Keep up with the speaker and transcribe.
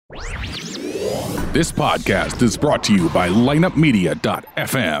This podcast is brought to you by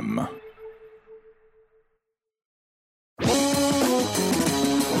lineupmedia.fm.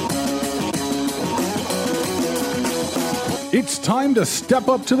 It's time to step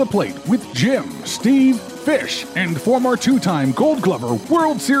up to the plate with Jim, Steve, Fish, and former two-time Gold Glover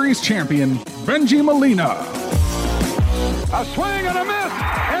World Series champion, Benji Molina. A swing and a miss,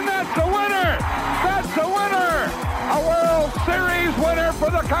 and that's the winner! That's the winner! A World Series winner for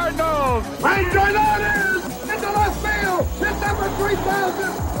the Cardinals! Right drive that is! Into left field! Hit number 3,000!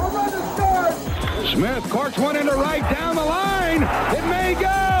 A run is scored! Smith corks one into right down the line! It may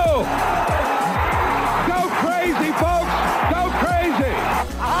go! Go crazy, folks! Go crazy!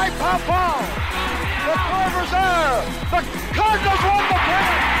 A high pop ball! The Corvers are! The Cardinals won the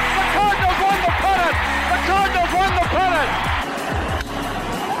pennant! The Cardinals won the pennant! The Cardinals won the pennant!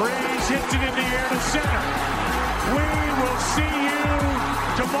 Breeze hits it in the air to center. We will see you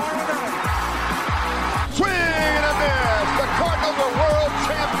tomorrow night. Swing and a miss! The Cardinals are world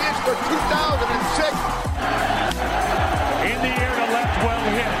champions for 2006! In the air to left, well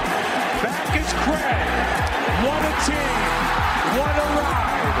hit. Back is Craig. What a team. What a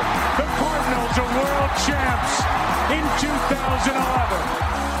ride. The Cardinals are world champs in 2011.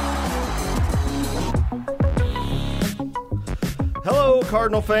 Hello,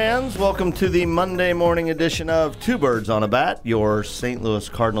 Cardinal fans. Welcome to the Monday morning edition of Two Birds on a Bat, your St. Louis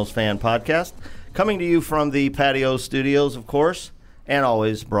Cardinals fan podcast. Coming to you from the Patio Studios, of course, and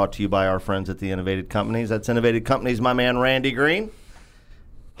always brought to you by our friends at the Innovated Companies. That's Innovated Companies, my man Randy Green.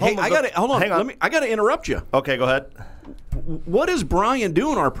 Hey, hold on. Hang on. I got to interrupt you. Okay, go ahead. What is Brian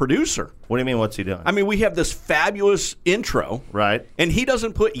doing, our producer? What do you mean, what's he doing? I mean, we have this fabulous intro. Right. And he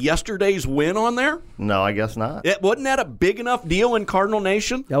doesn't put yesterday's win on there? No, I guess not. Wasn't that a big enough deal in Cardinal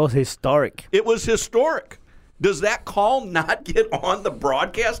Nation? That was historic. It was historic. Does that call not get on the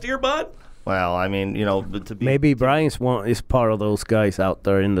broadcast here, bud? Well, I mean, you know, to be... Maybe Brian's one is part of those guys out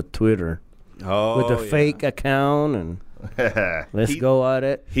there in the Twitter with the fake account and let's go at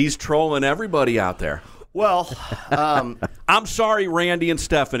it. He's trolling everybody out there. Well, I'm sorry, Randy and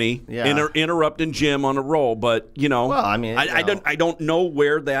Stephanie, interrupting Jim on a roll, but you know, well, I mean, I don't know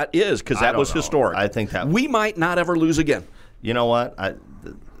where that is because that was historic. I think that we might not ever lose again. You know what?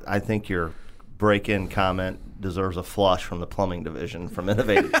 I think your break-in comment deserves a flush from the plumbing division from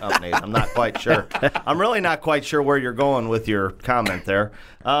Innovative Companies. I'm not quite sure. I'm really not quite sure where you're going with your comment there.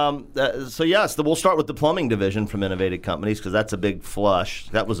 So yes, we'll start with the plumbing division from Innovative Companies because that's a big flush.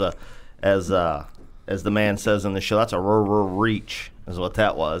 That was as the man says in the show, that's a reach is what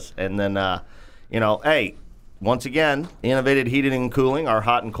that was. And then, hey, once again, Innovated Heating and Cooling, our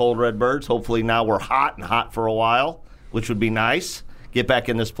hot and cold Redbirds. Hopefully now we're hot for a while, which would be nice. Get back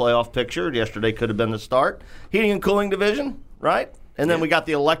in this playoff picture. Yesterday could have been the start. Heating and cooling division, right? And then we got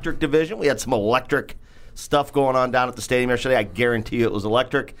the electric division. We had some electric stuff going on down at the stadium yesterday. I guarantee you it was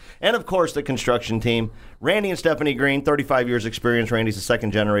electric. And, of course, the construction team. Randy and Stephanie Green, 35 years experience. Randy's a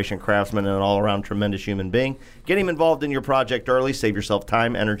second-generation craftsman and an all-around tremendous human being. Get him involved in your project early. Save yourself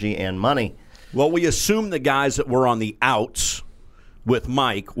time, energy, and money. Well, we assume the guys that were on the outs with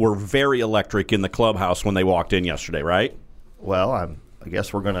Mike were very electric in the clubhouse when they walked in yesterday, right? Well, I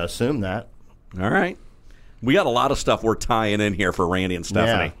guess we're going to assume that. All right. We got a lot of stuff we're tying in here for Randy and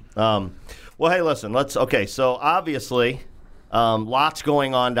Stephanie. Yeah. Well, hey, listen. So obviously, lots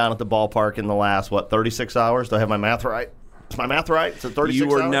going on down at the ballpark in the last, 36 hours? Do I have my math right? Is my math right? Is it 36 hours? You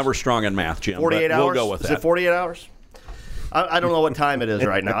were hours? never strong in math, Jim. 48 hours? We'll go with that. Is it 48 hours? I don't know what time it is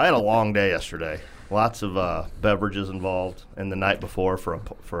right now. I had a long day yesterday. Lots of beverages involved. And the night before for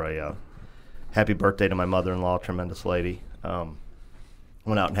a happy birthday to my mother-in-law, tremendous lady.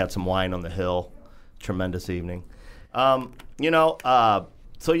 Went out and had some wine on the hill. Tremendous evening. So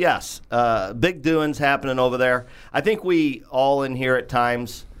yes, big doings happening over there. I think we all in here at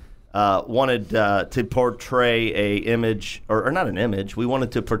times wanted to portray a image, or not an image. We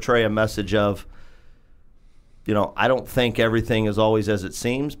wanted to portray a message of, I don't think everything is always as it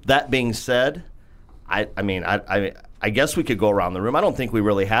seems. That being said, I guess we could go around the room. I don't think we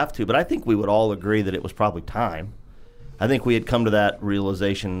really have to, but I think we would all agree that it was probably time. I think we had come to that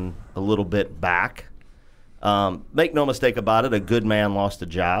realization a little bit back. Make no mistake about it, a good man lost a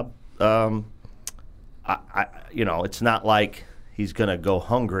job. It's not like he's going to go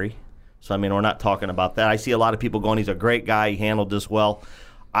hungry. So, we're not talking about that. I see a lot of people going, he's a great guy, he handled this well.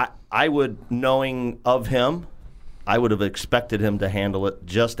 I would, knowing of him, I would have expected him to handle it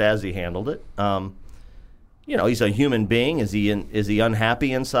just as he handled it. He's a human being. Is he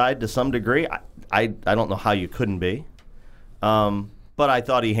unhappy inside to some degree? I don't know how you couldn't be. But I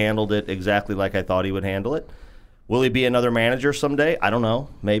thought he handled it exactly like I thought he would handle it. Will he be another manager someday? I don't know.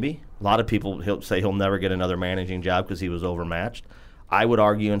 Maybe. A lot of people he'll say he'll never get another managing job because he was overmatched. I would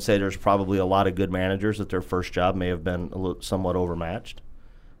argue and say there's probably a lot of good managers that their first job may have been somewhat overmatched.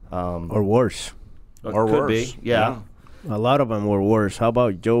 Or worse. Or could be, yeah. A lot of them were worse. How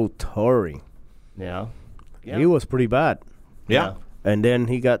about Joe Torre? Yeah. He was pretty bad. Yeah. And then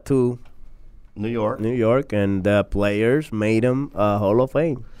he got to New York, and the players made him a Hall of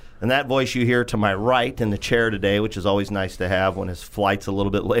Fame. And that voice you hear to my right in the chair today, which is always nice to have when his flight's a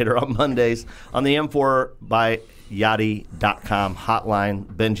little bit later on Mondays, on the M4 by Yachty.com hotline,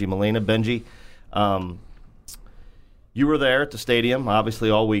 Benji Molina. Benji, you were there at the stadium, obviously,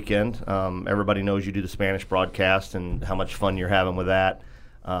 all weekend. Everybody knows you do the Spanish broadcast and how much fun you're having with that.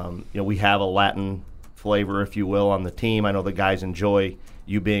 We have a Latin flavor, if you will, on the team. I know the guys enjoy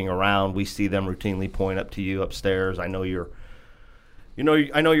you being around. We see them routinely point up to you upstairs. I know you're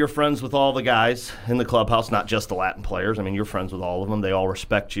friends with all the guys in the clubhouse, not just the Latin players. I mean, you're friends with all of them. They all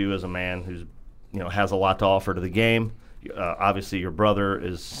respect you as a man who's, has a lot to offer to the game. Obviously, your brother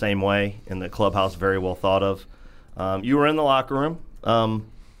is the same way in the clubhouse, very well thought of. You were in the locker room.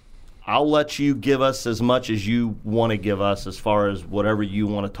 I'll let you give us as much as you want to give us as far as whatever you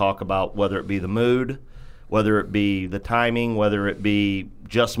want to talk about, whether it be the mood, whether it be the timing, whether it be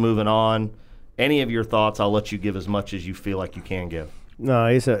just moving on. Any of your thoughts, I'll let you give as much as you feel like you can give. No,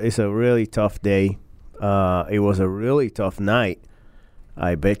 it's a really tough day. It was a really tough night.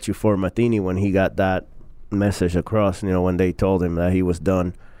 I bet you for Matheny when he got that message across, when they told him that he was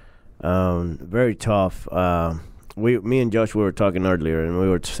done. Very tough. Me and Josh, we were talking earlier, and we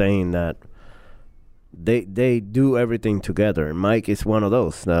were saying that they do everything together. And Mike is one of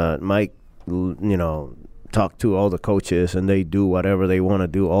those. Mike, talk to all the coaches, and they do whatever they want to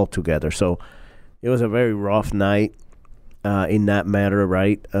do all together. So it was a very rough night in that matter,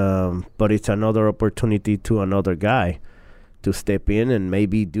 right? But it's another opportunity to another guy to step in and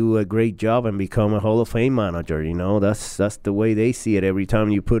maybe do a great job and become a Hall of Fame manager. That's the way they see it. Every time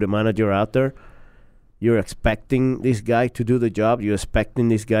you put a manager out there, you're expecting this guy to do the job. You're expecting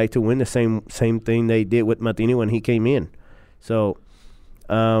this guy to win the same thing they did with Matheny when he came in. So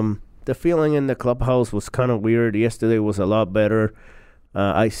the feeling in the clubhouse was kind of weird. Yesterday was a lot better.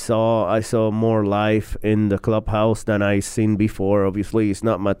 I saw more life in the clubhouse than I seen before. Obviously, it's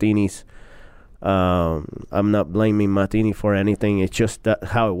not Matheny's. I'm not blaming Matheny for anything. It's just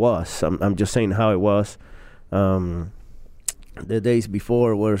how it was. I'm just saying how it was. The days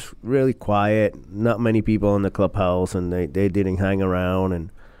before was really quiet. Not many people in the clubhouse, and they didn't hang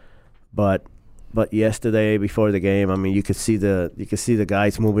around. But yesterday before the game, I mean, you could see the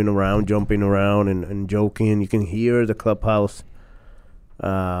guys moving around, jumping around, and joking. You can hear the clubhouse.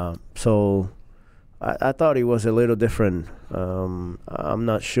 So I thought it was a little different. I'm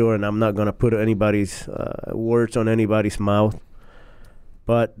not sure, and I'm not going to put anybody's words on anybody's mouth.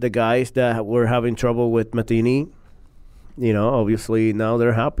 But the guys that were having trouble with Matheny, obviously now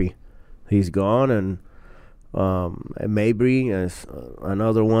they're happy. He's gone, and Mabry is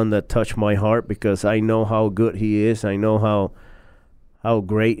another one that touched my heart because I know how good he is. I know how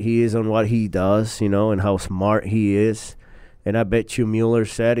great he is on what he does, and how smart he is. And I bet you Mueller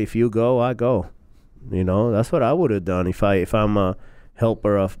said, if you go, I go. That's what I would have done if I'm a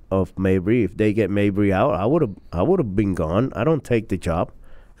helper of Mabry. If they get Mabry out, I would have been gone. I don't take the job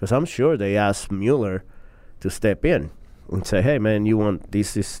because I'm sure they asked Mueller to step in and say, hey, man,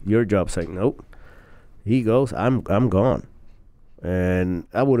 this is your job. It's like, nope. He goes, I'm gone. And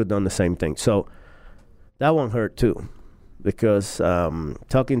I would have done the same thing. So that one hurt too. Because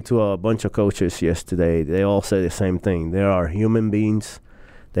talking to a bunch of coaches yesterday, they all say the same thing. They are human beings.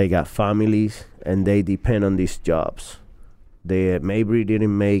 They got families, and they depend on these jobs. Mabry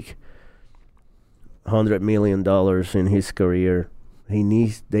didn't make $100 million in his career. They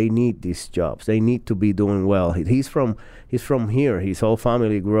need these jobs. They need to be doing well. He's from here. His whole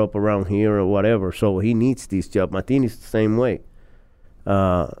family grew up around here or whatever, so he needs these jobs. Martinez the same way.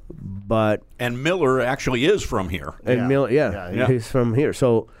 And Miller actually is from here. And Miller, he's from here.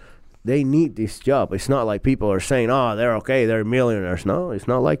 So they need this job. It's not like people are saying, "Oh, they're okay, they're millionaires." No, it's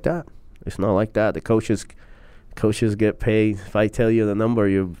not like that. It's not like that. The coaches get paid. If I tell you the number,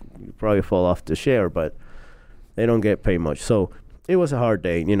 you probably fall off the chair, but they don't get paid much. So it was a hard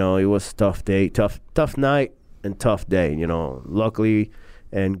day. It was a tough day, tough night, and tough day. Luckily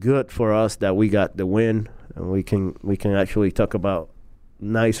and good for us that we got the win, and we can actually talk about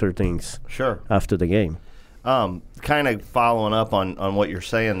nicer things after the game. Kind of following up on what you're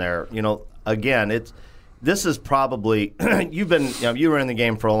saying there, again, this is probably you were in the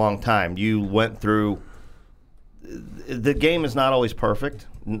game for a long time. You went through the game is not always perfect,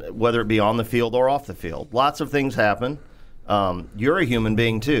 whether it be on the field or off the field. Lots of things happen. You're a human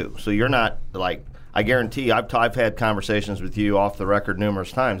being too, so you're not like, I guarantee you, I've had conversations with you off the record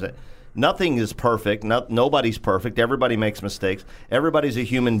numerous times that nothing is perfect. Nobody's perfect. Everybody makes mistakes. Everybody's a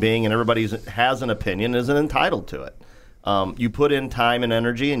human being, and everybody has an opinion and is entitled to it. You put in time and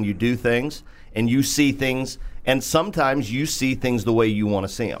energy, and you do things, and you see things, and sometimes you see things the way you want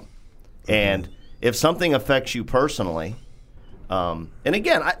to see them. And if something affects you personally, and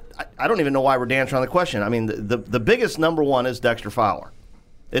again, I don't even know why we're dancing around the question. I mean, the biggest number one is Dexter Fowler.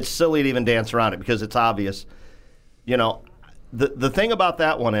 It's silly to even dance around it because it's obvious. You know, the thing about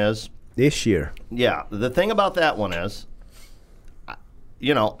that one is this year. Yeah, the thing about that one is,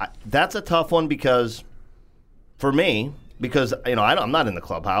 you know, that's a tough one because for me, because you know I'm not in the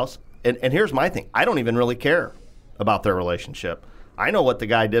clubhouse, and here's my thing: I don't even really care about their relationship. I know what the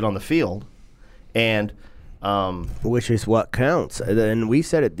guy did on the field, and which is what counts. And we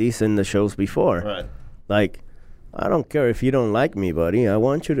said it these in the shows before. Right. Like, I don't care if you don't like me, buddy. I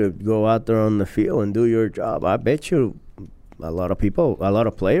want you to go out there on the field and do your job. I bet you a lot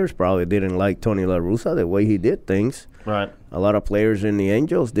of players probably didn't like Tony La Russa the way he did things. Right. A lot of players in the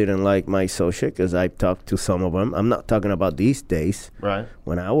Angels didn't like Mike Scioscia because I talked to some of them. I'm not talking about these days. Right.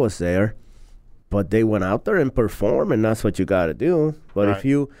 When I was there. But they went out there and perform, and that's what you got to do. But right. if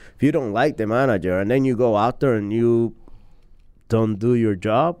you don't like the manager and then you go out there and you don't do your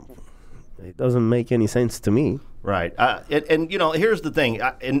job, it doesn't make any sense to me. Right. And you know, here's the thing.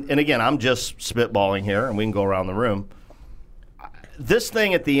 And again, I'm just spitballing here, and we can go around the room. This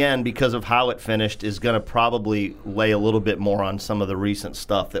thing at the end, because of how it finished, is going to probably lay a little bit more on some of the recent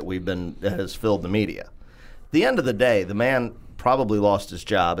stuff that has filled the media. At the end of the day, the man probably lost his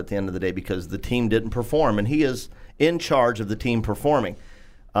job at the end of the day because the team didn't perform, and he is in charge of the team performing.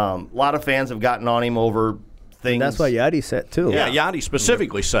 A lot of fans have gotten on him over things. And that's what Yadi said too. Yeah, Yadi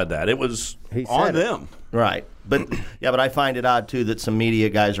specifically said that. It was on them. Right. But but I find it odd too that some media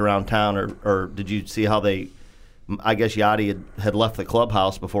guys around town, or did you see how I guess Yadi had left the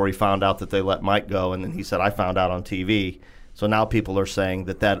clubhouse before he found out that they let Mike go, and then he said, I found out on TV. So now people are saying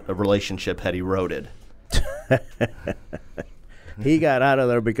that relationship had eroded. He got out of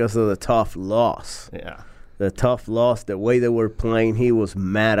there because of the tough loss. Yeah. The tough loss, the way they were playing, he was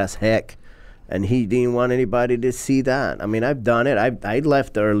mad as heck. And he didn't want anybody to see that. I mean, I've done it. I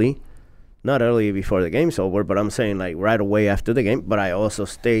left early. Not early before the game's over, but I'm saying like right away after the game. But I also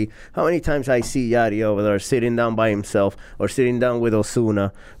stay. How many times I see Yadi over there sitting down by himself, or sitting down with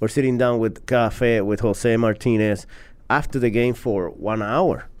Osuna, or sitting down with Cafe, with Jose Martinez, after the game for 1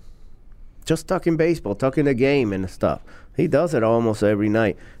 hour. Just talking baseball, talking the game and stuff. He does it almost every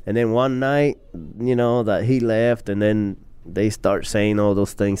night. And then one night, you know, that he left and then they start saying all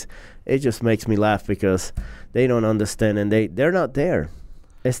those things. It just makes me laugh because they don't understand and they're not there.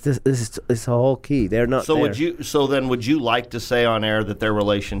 It's the whole key. They're not there. So then would you like to say on air that their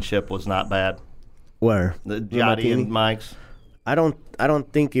relationship was not bad? Where? Yadi and Mike's? I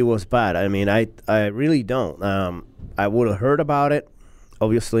don't think it was bad. I mean, I really don't. I would have heard about it,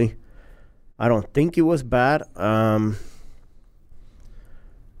 obviously. I don't think it was bad.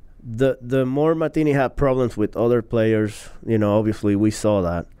 The more Matheny had problems with other players, you know, obviously we saw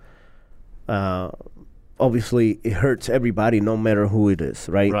that. Obviously it hurts everybody no matter who it is,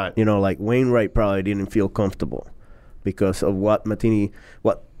 right? Right. You know, like Wainwright probably didn't feel comfortable because of what Matheny,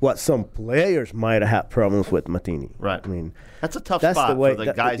 what some players might have had problems with Matheny. Right. I mean, that's a tough spot for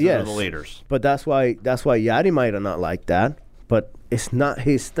the guys that are the leaders. But that's why Yadi might have not liked that. But it's not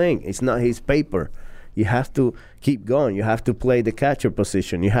his thing. It's not his paper. You have to keep going. You have to play the catcher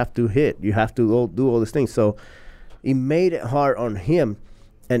position. You have to hit. You have to do all these things. So it made it hard on him.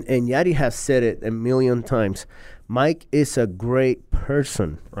 And Yadi has said it a million times. Mike is a great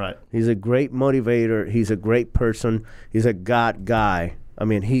person. Right. He's a great motivator. He's a great person. He's a God guy. I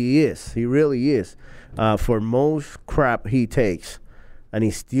mean, he is. He really is. For most crap he takes, and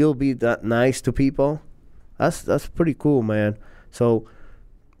he still be that nice to people. That's pretty cool, man. So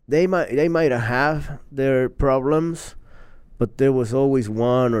they might have their problems, but there was always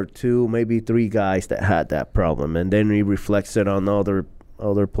one or two, maybe three guys that had that problem, and then he reflects it on other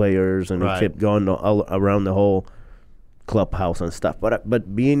players, and right. He kept going all around the whole clubhouse and stuff.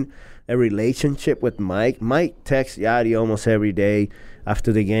 But being a relationship with Mike texts Yadi almost every day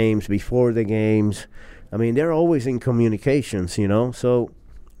after the games, before the games. I mean, they're always in communications, you know. So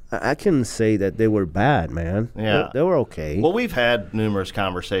I can say that they were bad, man. Yeah. They were okay. Well, we've had numerous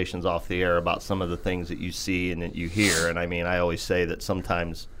conversations off the air about some of the things that you see and that you hear. And, I mean, I always say that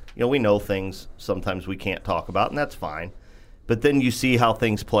sometimes, you know, we know things sometimes we can't talk about, and that's fine. But then you see how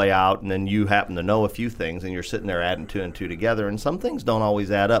things play out, and then you happen to know a few things, and you're sitting there adding 2 and 2 together, and some things don't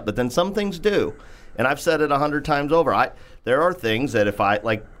always add up, but then some things do. And I've said it 100 times over. There are things that if I,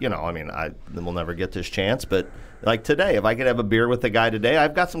 like, we'll never get this chance, but like today, if I could have a beer with the guy today,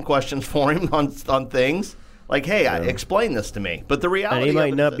 I've got some questions for him on things. Like, hey, explain this to me. But the reality and he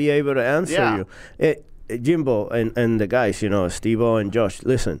might not be able to answer you. Jimbo and the guys, Steve-O and Josh,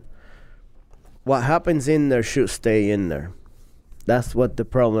 listen, what happens in there should stay in there. That's what the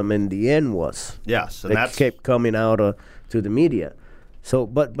problem in the end was. Yes, and that kept coming out to the media. So,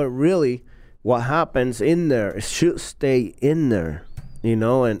 but really, what happens in there should stay in there,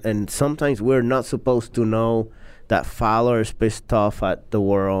 and sometimes we're not supposed to know that Fowler is pissed off at the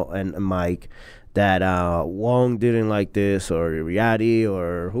world and Mike, that Wong didn't like this, or Yadi,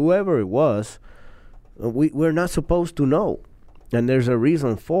 or whoever it was. We're not supposed to know, and there's a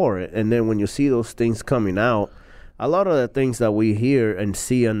reason for it. And then when you see those things coming out, a lot of the things that we hear and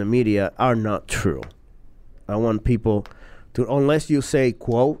see on the media are not true. I want people to, unless you say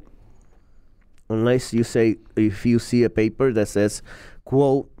quote, unless you say, if you see a paper that says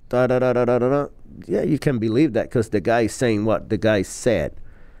quote, da-da-da-da-da-da, yeah, you can believe that because the guy is saying what the guy said.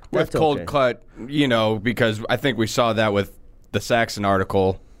 With cold cut, because I think we saw that with the Saxon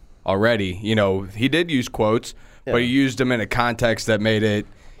article already. He did use quotes, but he used them in a context that made it,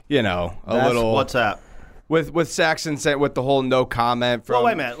 little. What's that? With Saxon saying with the whole no comment from. Well,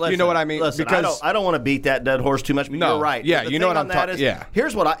 wait a minute. Listen, you know what I mean? Listen, because I don't want to beat that dead horse too much, but you're right. Yeah, the you know what I'm talking. Yeah.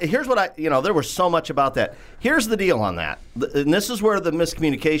 Here's what I. There was so much about that. Here's the deal on that, and this is where the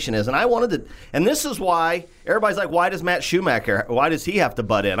miscommunication is. And I wanted to, and this is why everybody's like, why does Matt Schumacher? Why does he have to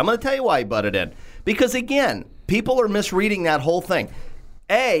butt in? I'm going to tell you why he butted in. Because again, people are misreading that whole thing.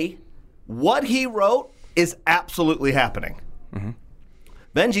 What he wrote is absolutely happening. Mm-hmm.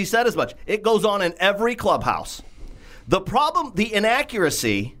 Benji said as much. It goes on in every clubhouse. The problem, the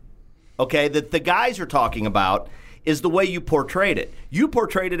inaccuracy, that the guys are talking about is the way you portrayed it. You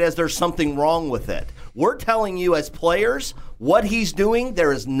portrayed it as there's something wrong with it. We're telling you as players what he's doing,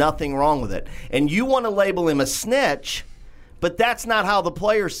 there is nothing wrong with it. And you want to label him a snitch, but that's not how the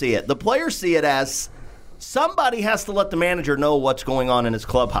players see it. The players see it as somebody has to let the manager know what's going on in his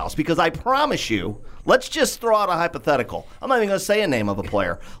clubhouse. Because I promise you, let's just throw out a hypothetical. I'm not even going to say a name of a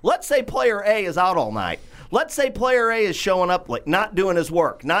player. Let's say player A is out all night. Let's say player A is showing up like not doing his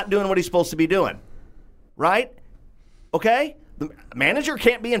work, not doing what he's supposed to be doing. Right? Okay? The manager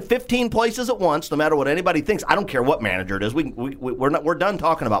can't be in 15 places at once, no matter what anybody thinks. I don't care what manager it is. We're done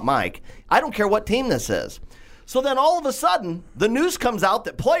talking about Mike. I don't care what team this is. So then all of a sudden, the news comes out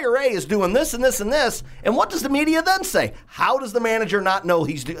that player A is doing this and this and this. And what does the media then say? How does the manager not know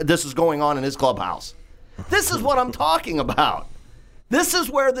this is going on in his clubhouse? This is what I'm talking about. This is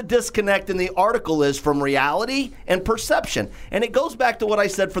where the disconnect in the article is from reality and perception. And it goes back to what I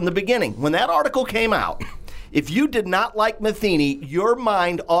said from the beginning. When that article came out, if you did not like Matheny, your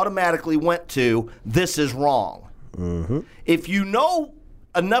mind automatically went to, this is wrong. Mm-hmm. If you know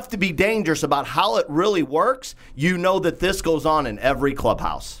enough to be dangerous about how it really works, you know that this goes on in every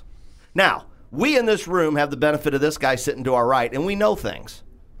clubhouse. Now, we in this room have the benefit of this guy sitting to our right, and we know things,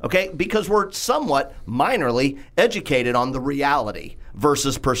 because we're somewhat minorly educated on the reality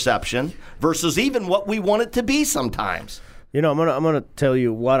versus perception versus even what we want it to be sometimes. I'm gonna tell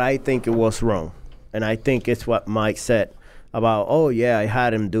you what I think it was wrong, and I think it's what Mike said about, I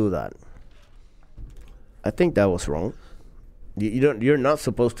had him do that. I think that was wrong. You're not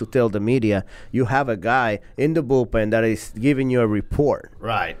supposed to tell the media you have a guy in the bullpen that is giving you a report.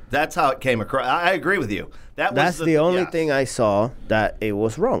 Right. That's how it came across. I agree with you. That's the only thing I saw that it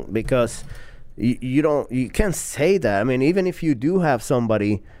was wrong, because you can't say that. I mean, even if you do have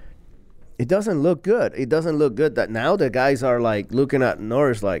somebody, it doesn't look good. It doesn't look good that now the guys are like looking at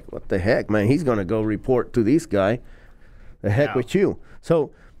Norris like, what the heck, man? He's gonna go report to this guy. The heck with you.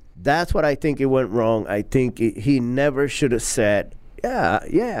 So that's what I think it went wrong. I think he never should have said, I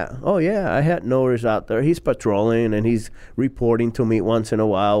had Norris out there. He's patrolling and he's reporting to me once in a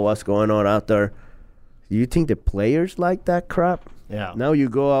while what's going on out there. You think the players like that crap? Yeah. Now you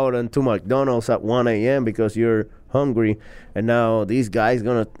go out into McDonald's at 1 a.m. because you're hungry, and now these guys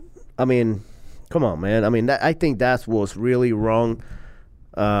come on, man. I think that was really wrong.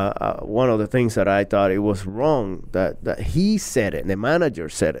 One of the things that I thought it was wrong that he said it, the manager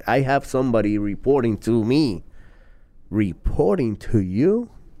said it. I have somebody reporting to me, reporting to you,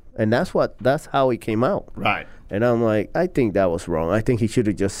 and that's how it came out. Right. And I'm like, I think that was wrong. I think he should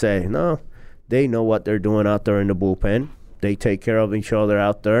have just said, no, they know what they're doing out there in the bullpen. They take care of each other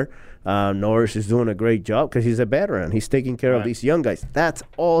out there. Norris is doing a great job because he's a veteran. He's taking care of these young guys. That's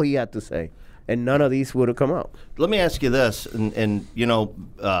all he had to say. and none of these would have come out. Let me ask you this, and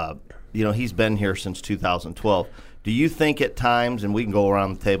he's been here since 2012. Do you think at times, and we can go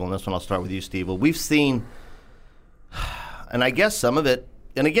around the table, and this one I'll start with you, Steve. Well, we've seen, and I guess some of it,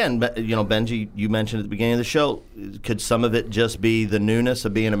 and again, Benji, you mentioned at the beginning of the show, could some of it just be the newness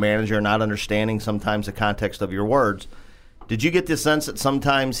of being a manager, not understanding sometimes the context of your words? Did you get the sense that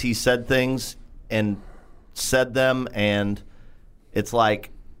sometimes he said things and said them, and it's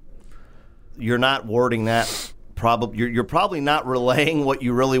like you're not wording that? You're probably not relaying what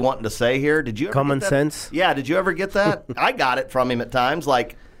you really wanting to say here. Did you ever common get that? sense? Yeah, did you ever get that? I got it from him at times.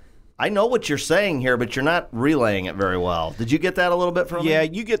 Like, I know what you're saying here, but you're not relaying it very well. Did you get that a little bit from him? Yeah,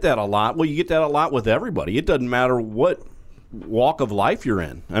 you get that a lot. Well, you get that a lot with everybody. It doesn't matter what walk of life you're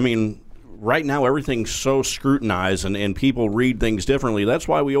in. I mean, right now everything's so scrutinized and people read things differently. That's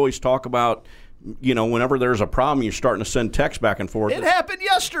why we always talk about, whenever there's a problem, you're starting to send texts back and forth. It happened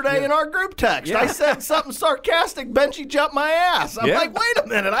yesterday in our group text. I said something sarcastic. Benji jumped my ass. I'm like, wait a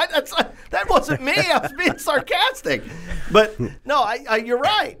minute. That wasn't me. I was being sarcastic. But no, you're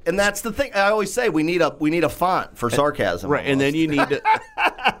right, and that's the thing. I always say we need a font for sarcasm. Right, almost. and then you need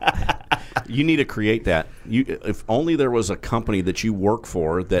to. You need to create that. If only there was a company that you work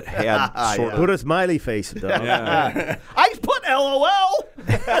for that had sort of put a smiley face. Yeah. I put LOL.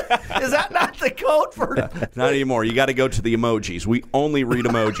 Is that not the code for? Not anymore. You got to go to the emojis. We only read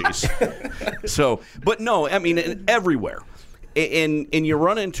emojis. But no, I mean everywhere. And you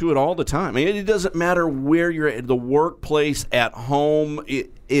run into it all the time. I mean, it doesn't matter where you're at, the workplace, at home.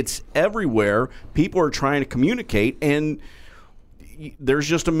 It's everywhere. People are trying to communicate, and there's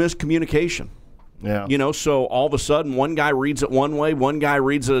just a miscommunication. Yeah. So all of a sudden one guy reads it one way, one guy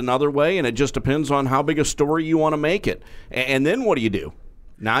reads it another way, and it just depends on how big a story you want to make it. And then what do?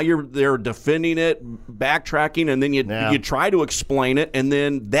 Now they're defending it, backtracking, and then you try to explain it, and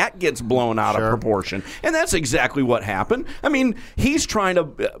then that gets blown out of proportion. And that's exactly what happened. I mean, he's trying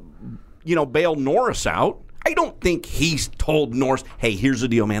to bail Norris out. I don't think he's told Norris, hey, here's the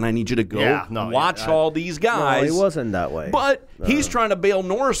deal, man. I need you to go watch all these guys. No, it wasn't that way. But he's trying to bail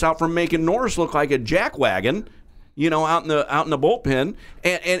Norris out from making Norris look like a jackwagon, out in the bullpen.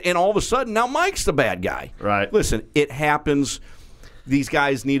 And all of a sudden, now Mike's the bad guy. Right. Listen, it happens. These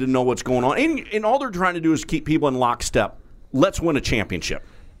guys need to know what's going on. And all they're trying to do is keep people in lockstep. Let's win a championship.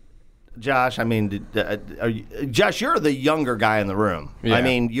 Josh, I mean, Josh, you're the younger guy in the room. Yeah. I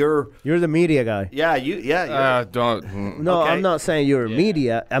mean, you're the media guy. Yeah, don't. No, okay. I'm not saying you're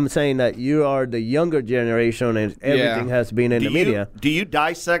media. I'm saying that you are the younger generation, and everything has been in the media. Do you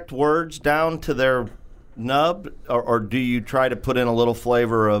dissect words down to their nub, or do you try to put in a little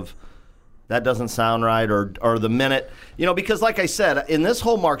flavor of that doesn't sound right, or the minute, because like I said, in this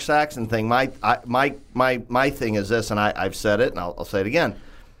whole Mark Saxon thing, my thing is this, and I've said it, and I'll say it again.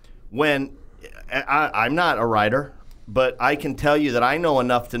 When I'm not a writer, but I can tell you that I know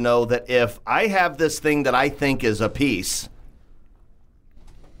enough to know that if I have this thing that I think is a piece,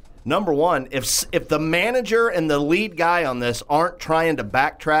 number one, if the manager and the lead guy on this aren't trying to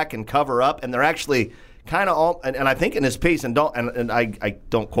backtrack and cover up, and they're actually kind of all, and I think in his piece, and I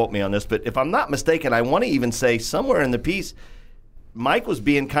don't quote me on this, but if I'm not mistaken, I want to even say somewhere in the piece, Mike was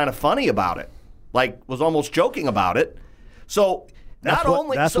being kind of funny about it, like was almost joking about it. So.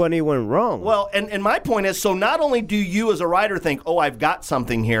 That's when he went wrong. Well, and my point is, so not only do you as a writer think, oh, I've got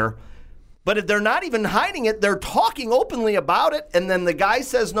something here, but if they're not even hiding it, they're talking openly about it, and then the guy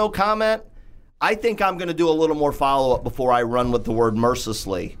says no comment, I think I'm going to do a little more follow-up before I run with the word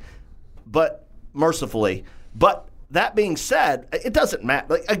mercifully. But that being said, it doesn't matter.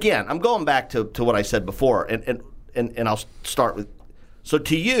 Like, again, I'm going back to what I said before, and I'll start with, so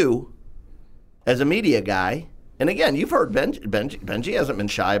to you, as a media guy, and again, you've heard Benji hasn't been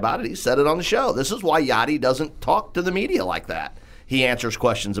shy about it. He said it on the show. This is why Yachty doesn't talk to the media like that. He answers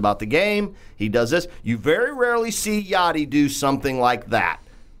questions about the game. He does this. You very rarely see Yachty do something like that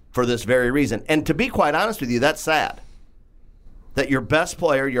for this very reason. And to be quite honest with you, that's sad. That your best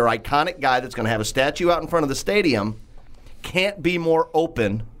player, your iconic guy that's going to have a statue out in front of the stadium, can't be more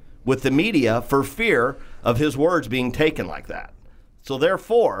open with the media for fear of his words being taken like that. So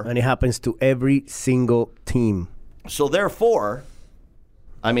therefore, and it happens to every single team. So therefore,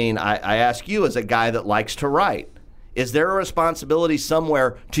 I mean, I ask you as a guy that likes to write, is there a responsibility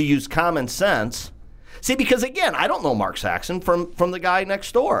somewhere to use common sense? See, because again, I don't know Mark Saxon from the guy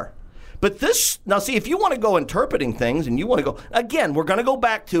next door. But now see, if you want to go interpreting things and you want to go, again, we're going to go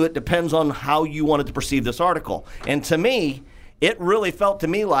back to it depends on how you wanted to perceive this article. And to me, it really felt to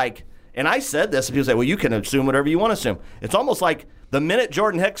me like, and I said this, and people say, well, you can assume whatever you want to assume. It's almost like the minute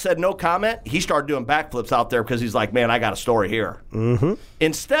Jordan Hicks said no comment, he started doing backflips out there because he's like, man, I got a story here. Mm-hmm.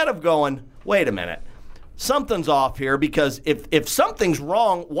 Instead of going, wait a minute. Something's off here, because if something's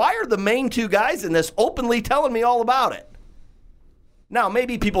wrong, why are the main two guys in this openly telling me all about it? Now,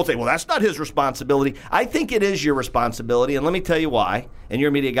 maybe people say, well, that's not his responsibility. I think it is your responsibility, and let me tell you why. And you're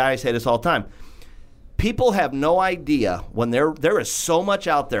a media guy, I say this all the time. People have no idea when there is so much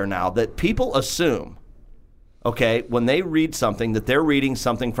out there now that people assume, okay, when they read something, that they're reading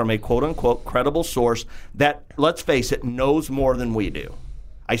something from a quote-unquote credible source that, let's face it, knows more than we do.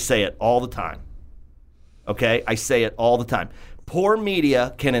 I say it all the time. Okay? I say it all the time. Poor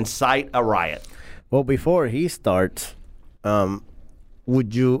media can incite a riot. Well, before he starts,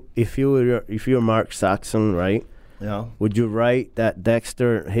 would you, if you're Mark Saxon, right? Yeah. Would you write that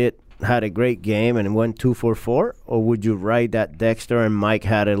Dexter had a great game and went 2 for 4, or would you write that Dexter and Mike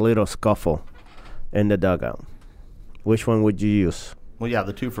had a little scuffle in the dugout? Which one would you use? Well, yeah,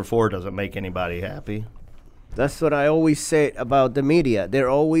 the 2 for 4 doesn't make anybody happy. That's what I always say about the media. They're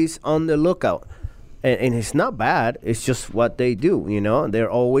always on the lookout. And it's not bad. It's just what they do, you know. They're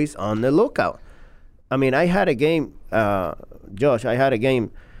always on the lookout. I mean, I had a game, Josh,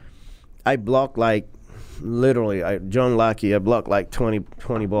 I blocked like, literally, John Lackey, I blocked like 20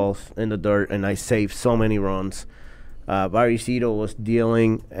 balls in the dirt, and I saved so many runs. Barry Zito was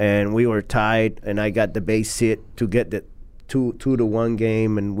dealing, and we were tied, and I got the base hit to get the 2-1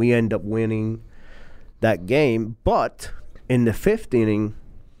 game, and we end up winning that game. But in the 5th inning,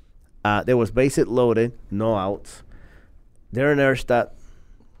 there was base hit loaded, no outs. Darren Erstad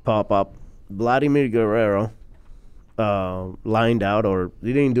pop up. Vladimir Guerrero lined out, or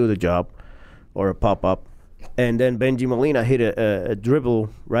he didn't do the job, or a pop up. And then Benji Molina hit a dribble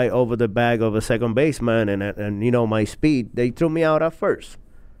right over the bag of a second baseman, and you know my speed. They threw me out at first,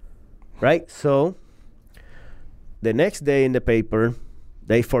 right? So the next day in the paper,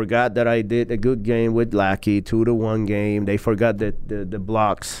 they forgot that I did a good game with Lackey, 2-1 game. They forgot the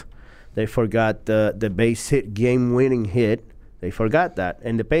blocks. They forgot the base hit, game-winning hit. They forgot that.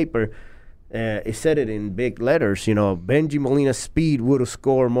 In the paper, it said it in big letters, you know, Benji Molina's speed would have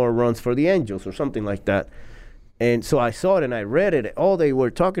scored more runs for the Angels or something like that. And so I saw it and I read it. All they were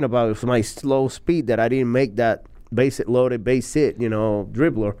talking about was my slow speed, that I didn't make that base hit loaded, base hit, you know,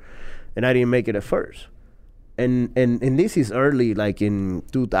 dribbler, and I didn't make it at first. And this is early, like in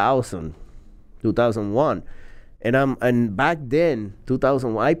 2000, 2001. And back then,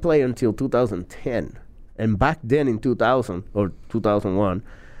 2001, I played until 2010. And back then in 2000 or 2001,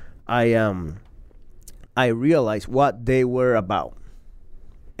 I realized what they were about.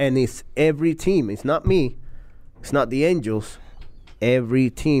 And it's every team. It's not me. It's not the Angels. Every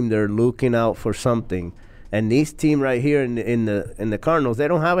team, they're looking out for something. And this team right here in the Cardinals, they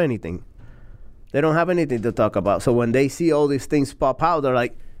don't have anything. They don't have anything to talk about. So when they see all these things pop out, they're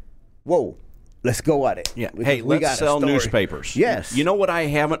like, whoa, let's go at it. Yeah. We Hey, let's got sell newspapers. Yes. You know what I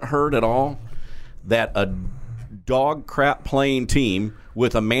haven't heard at all? That a dog crap playing team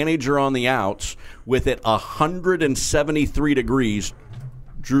with a manager on the outs with it 173 degrees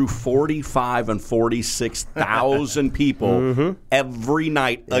drew 45 and 46,000 people every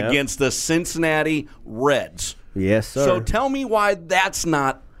night against the Cincinnati Reds. Yes, sir. So tell me why that's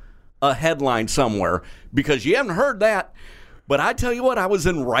not a headline somewhere, because you haven't heard that. But I tell you what, I was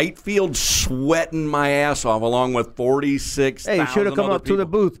in right field sweating my ass off along with 46,000 Hey, you should have come up to the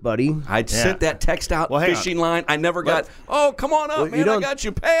booth, buddy. I'd sent that text out, fishing line. I never got, oh, come on up, man, I got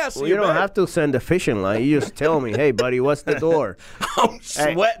you passed. Well, you don't have to send a fishing line. You just tell me, hey, buddy, what's the door? I'm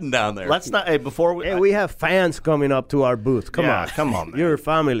sweating down there. Let's not, before we... Hey, we have fans coming up to our booth. Come on, man. You're a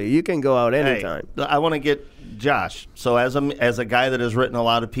family. You can go out anytime. Hey, I want to get Josh. So as a guy that has written a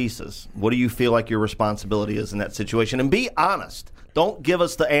lot of pieces, what do you feel like your responsibility is in that situation? And be honest. Don't give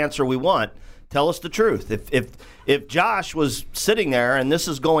us the answer we want. Tell us the truth. If Josh was sitting there and this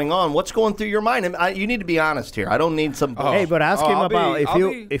is going on, what's going through your mind? And you need to be honest here. I don't need some. Hey, but ask him about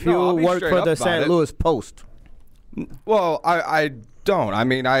if you work for the St. Louis Post. Well, I don't. I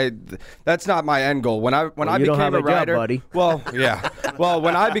mean, that's not my end goal. When I became a writer, buddy. Well, yeah. Well,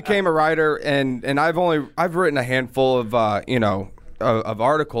 when I became a writer, and I've written a handful of of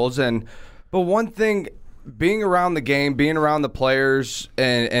articles, but one thing, being around the game, being around the players,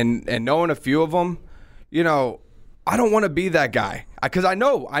 and knowing a few of them, you know, I don't want to be that guy, because I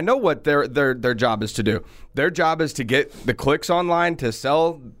know what their job is to do. Their job is to get the clicks online, to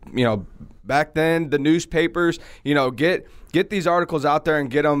sell, you know, back then the newspapers, you know, get these articles out there and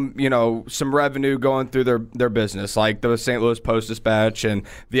get them, you know, some revenue going through their business, like the St. Louis Post-Dispatch and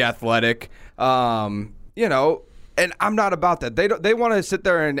the Athletic, you know. And I'm not about that. They want to sit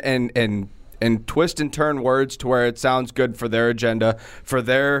there and and twist and turn words to where it sounds good for their agenda, for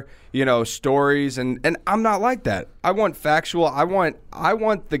their stories, and I'm not like that. I want factual. I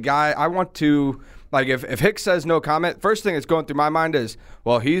want the guy. I want to. Like, if Hicks says no comment, first thing that's going through my mind is,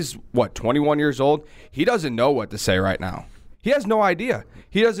 well, he's, 21 years old? He doesn't know what to say right now. He has no idea.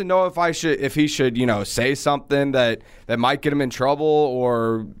 He doesn't know if he should, say something that might get him in trouble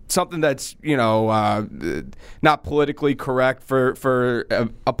or something that's, not politically correct for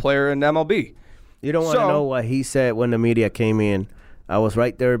a player in MLB. You don't want to know what he said when the media came in. I was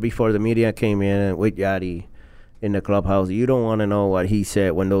right there before the media came in with Yadi in the clubhouse. You don't want to know what he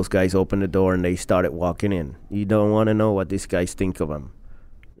said when those guys opened the door and they started walking in. You don't want to know what these guys think of him.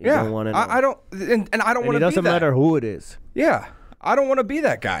 You don't want to know. I don't, and I don't want to be that. It doesn't matter who it is. Yeah. I don't want to be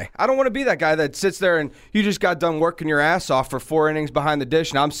that guy. I don't want to be that guy that sits there and you just got done working your ass off for 4 innings behind the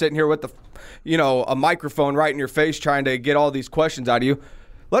dish, and I'm sitting here with a microphone right in your face trying to get all these questions out of you.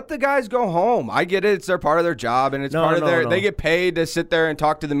 Let the guys go home. I get it. It's their part of their job, and it's part of their. They get paid to sit there and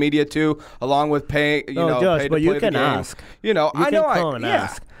talk to the media too, along with paying. Josh, but you can ask.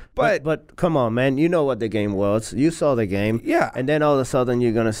 Ask. But come on, man. You know what the game was. You saw the game. Yeah. And then all of a sudden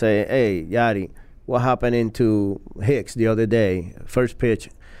you're gonna say, "Hey, Yadi, what happened into Hicks the other day? First pitch,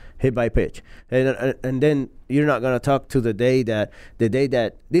 hit by pitch," and then you're not gonna talk to the day that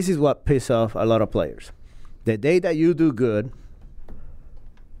this is what pisses off a lot of players. The day that you do good,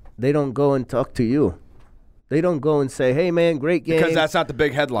 they don't go and talk to you. They don't go and say, "Hey, man, great game." Because that's not the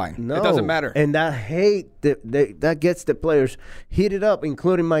big headline. No. It doesn't matter. And that hate, that gets the players heated up,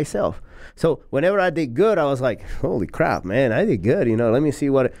 including myself. So whenever I did good, I was like, holy crap, man, I did good. Let me see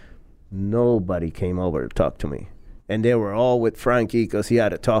what. Nobody came over to talk to me. And they were all with Frankie because he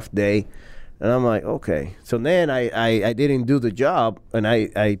had a tough day. And I'm like, okay. So then I didn't do the job, and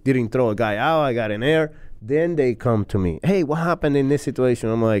I didn't throw a guy out. I got an error. Then they come to me, "Hey, what happened in this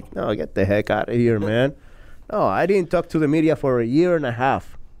situation?" I'm like, "No, get the heck out of here, man." No, I didn't talk to the media for a year and a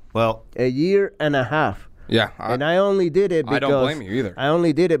half. Well, a year and a half. Yeah. And I only did it because I don't blame you either. I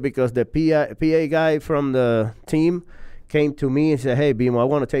only did it because the PA guy from the team came to me and said, "Hey, Bimo, I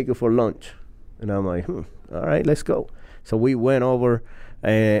want to take you for lunch." And I'm like, all right, let's go. So we went over,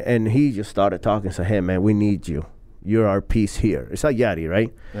 and he just started talking and said, "Hey, man, we need you. You're our piece here." It's like Yadi,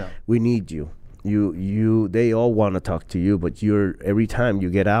 right? Yeah. We need you. They all want to talk to you, but every time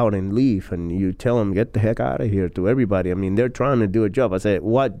you get out and leave and you tell them, "Get the heck out of here," to everybody. I mean, they're trying to do a job. I said,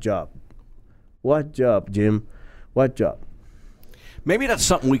 "What job? What job, Jim? What job?" Maybe that's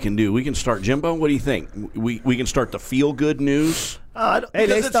something we can do. We can start, Jimbo. What do you think? We can start the feel good news. Hey,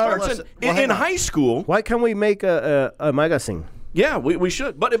 they start in high school. Why can't we make a magazine? Yeah, we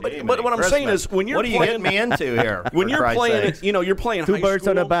should. But what I'm saying is, when you're what are you playing, getting me into here? when you're playing, you're playing Two high birds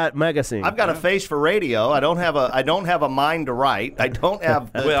school. on a bat magazine. I've got a face for radio. I don't have a mind to write. I don't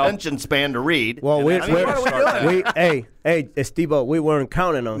have the attention span to read. Well, hey, Steve-O, we weren't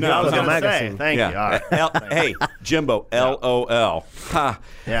counting on you. I was going to say, thank you. All right. Hey, Jimbo, LOL. Ha.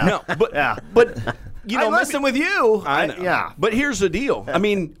 Yeah. No, but I'm messing with you. I know. Yeah. But here's the deal. I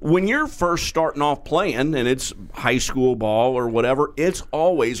mean, when you're first starting off playing, and it's high school ball or whatever, it's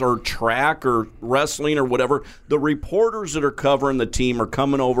always, or track or wrestling or whatever, the reporters that are covering the team are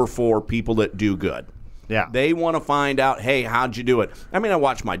coming over for people that do good. Yeah. They want to find out, hey, how'd you do it? I mean, I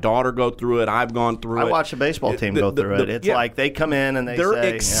watched my daughter go through it. I've gone through it. I watched a baseball team go through it. It's like they come in and they're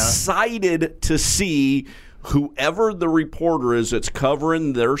excited to see whoever the reporter is that's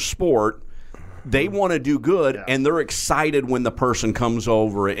covering their sport. They want to do good, and they're excited when the person comes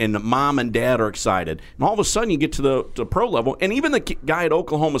over, and mom and dad are excited. And all of a sudden, you get to the pro level, and even the guy at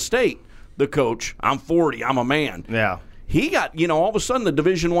Oklahoma State, the coach, "I'm 40, I'm a man." Yeah. He got, all of a sudden, the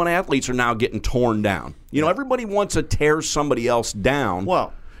Division I athletes are now getting torn down. Everybody wants to tear somebody else down.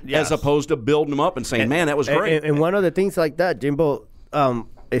 Well, yes. As opposed to building them up and saying, "Man, that was great." And one of the things like that, Jimbo,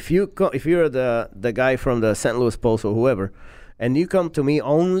 if you're the guy from the St. Louis Post or whoever, and you come to me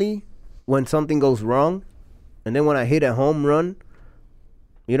only when something goes wrong, and then when I hit a home run,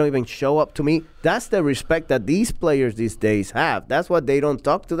 you don't even show up to me. That's the respect that these players these days have. That's what they don't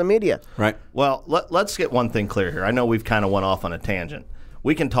talk to the media. Right. Well, let's get one thing clear here. I know we've kind of went off on a tangent.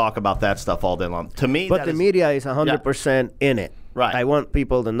 We can talk about that stuff all day long. To me, but the media is 100% in it. Right. I want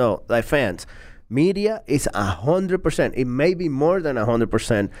people to know, like fans, media is 100%. It may be more than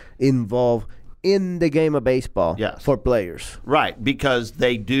 100% involved in the game of baseball. Yes. For players. Right, because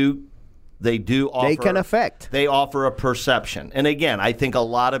they do offer. They can affect. They offer a perception, and again, I think a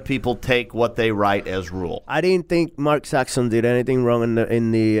lot of people take what they write as rule. I didn't think Mark Saxon did anything wrong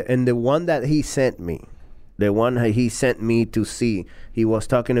in the one that he sent me. The one that he sent me to see. He was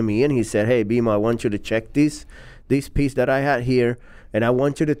talking to me, and he said, hey, Bima, I want you to check this piece that I had here, and I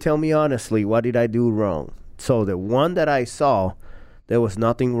want you to tell me honestly, what did I do wrong? So the one that I saw, there was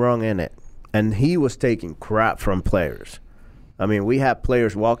nothing wrong in it. And he was taking crap from players. I mean, we had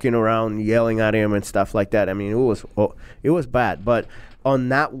players walking around yelling at him and stuff like that. I mean, it was bad. But on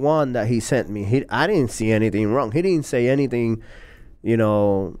that one that he sent me, I didn't see anything wrong. He didn't say anything, you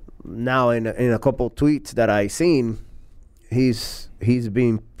know. Now in a couple tweets that I seen, he's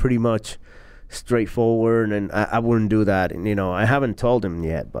being pretty much straightforward, and I wouldn't do that. And, you know, I haven't told him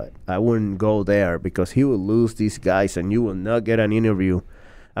yet, but I wouldn't go there because he will lose these guys and you will not get an interview.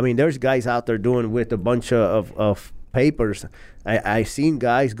 I mean, there's guys out there doing with a bunch of papers. I seen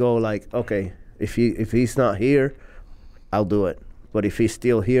guys go like, okay, if he's not here, I'll do it. But if he's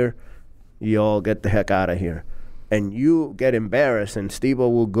still here, you all get the heck out of here. And you get embarrassed, and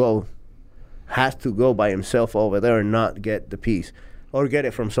Steve-O has to go by himself over there and not get the piece or get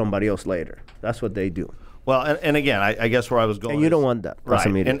it from somebody else later. That's what they do. Well, and again, I guess where I was going. And you don't want that. Right.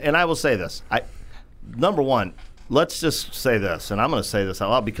 And I will say this. Number one, let's just say this, and I'm going to say this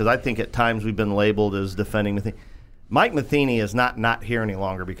out loud because I think at times we've been labeled as defending Matheny. Mike Matheny is not here any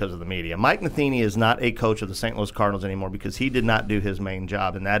longer because of the media. Mike Matheny is not a coach of the St. Louis Cardinals anymore because he did not do his main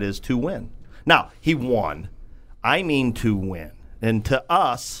job, and that is to win. Now, he won. I mean to win. And to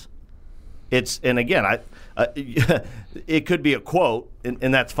us, and again, it could be a quote,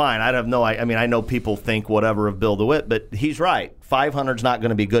 and that's fine. I know people think whatever of Bill DeWitt, but he's right. 500 is not going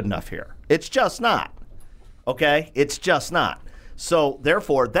to be good enough here. It's just not. Okay? It's just not. So,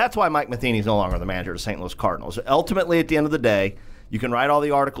 therefore, that's why Mike Matheny is no longer the manager of the St. Louis Cardinals. Ultimately, at the end of the day, you can write all the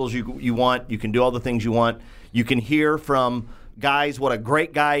articles you want. You can do all the things you want. You can hear from guys what a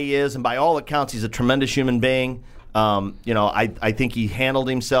great guy he is, and by all accounts, he's a tremendous human being. I think he handled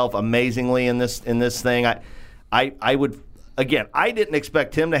himself amazingly in this thing. I would, again, I didn't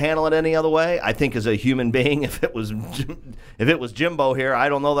expect him to handle it any other way. I think as a human being, if it was Jimbo here, I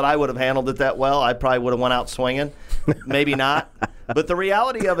don't know that I would have handled it that well. I probably would have went out swinging. Maybe not. But the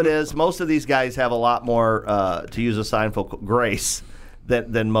reality of it is most of these guys have a lot more, to use a Seinfeld, grace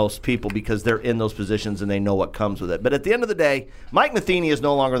than most people because they're in those positions and they know what comes with it. But at the end of the day, Mike Matheny is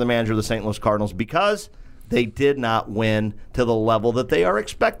no longer the manager of the St. Louis Cardinals because they did not win to the level that they are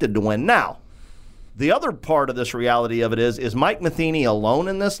expected to win. Now, the other part of this reality of it is Mike Matheny alone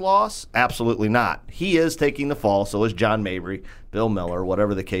in this loss? Absolutely not. He is taking the fall, so is John Mabry, Bill Miller,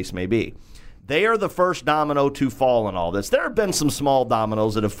 whatever the case may be. They are the first domino to fall in all this. There have been some small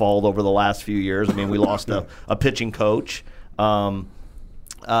dominoes that have fallen over the last few years. I mean, we lost a pitching coach.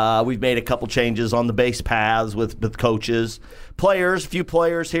 We've made a couple changes on the base paths with coaches. A few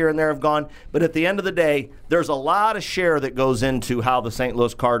players here and there have gone. But at the end of the day, there's a lot of share that goes into how the St.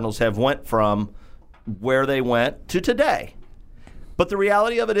 Louis Cardinals have went from where they went to today. But the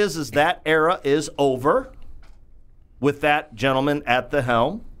reality of it is that era is over with that gentleman at the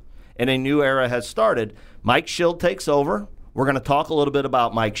helm, and a new era has started. Mike Schild takes over. We're going to talk a little bit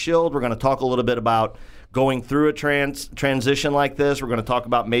about Mike Schild. We're going to talk a little bit about going through a transition like this. We're going to talk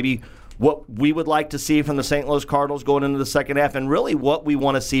about maybe what we would like to see from the St. Louis Cardinals going into the second half, and really what we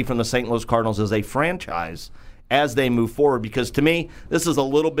want to see from the St. Louis Cardinals as a franchise as they move forward. Because to me, this is a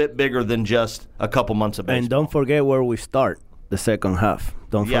little bit bigger than just a couple months of baseball. And don't forget where we start the second half.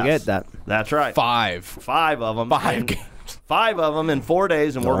 Don't forget that. That's right. Five of them. 5 games. 5 of them in 4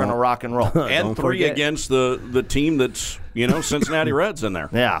 days, and we're going to rock and roll. And 3 against the team that's, Cincinnati Reds in there.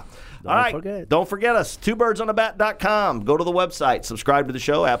 Yeah. All right. Don't forget us. TwoBirdsOnABat.com. Go to the website. Subscribe to the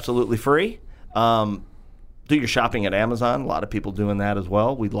show. Absolutely free. Do your shopping at Amazon. A lot of people doing that as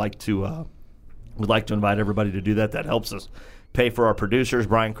well. We'd like to invite everybody to do that. That helps us pay for our producers,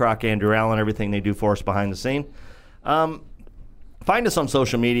 Brian Kroc, Andrew Allen, everything they do for us behind the scene. Find us on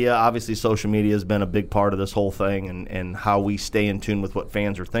social media. Obviously, social media has been a big part of this whole thing and how we stay in tune with what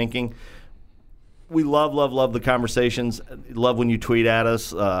fans are thinking. We love the conversations. Love when you tweet at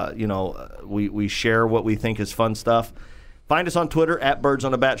us. We share what we think is fun stuff. Find us on Twitter at Birds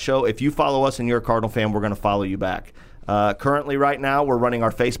on a Bat Show. If you follow us and you're a Cardinal fan, we're going to follow you back. Currently, right now, we're running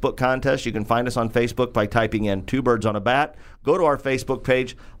our Facebook contest. You can find us on Facebook by typing in 2 Birds on a Bat. Go to our Facebook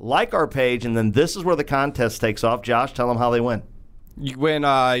page, like our page, and then this is where the contest takes off. Josh, tell them how they win. You win.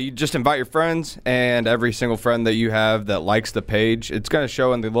 You just invite your friends, and every single friend that you have that likes the page, it's going to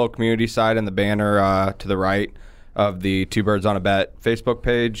show in the little community side in the banner to the right of the 2 Birds on a Bat Facebook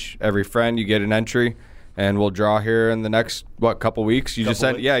page. Every friend, you get an entry, and we'll draw here in the next couple weeks. You'll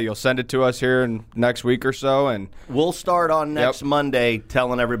send it to us here in next week or so, and we'll start on next Monday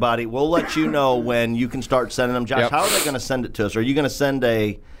telling everybody. We'll let you know when you can start sending them. Josh, how are they going to send it to us? Are you going to send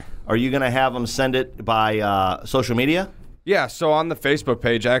a Are you going to have them send it by social media? Yeah, so on the Facebook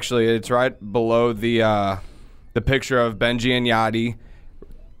page, actually, it's right below the picture of Benji and Yadi.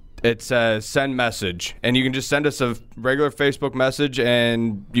 It says send message, and you can just send us a regular Facebook message,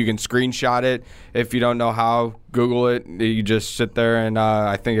 and you can screenshot it. If you don't know how, Google it. You just sit there, and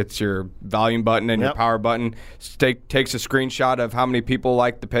I think it's your volume button and your power button. Takes a screenshot of how many people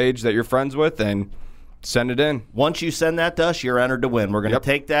like the page that you're friends with, and send it in. Once you send that to us, you're entered to win. We're going to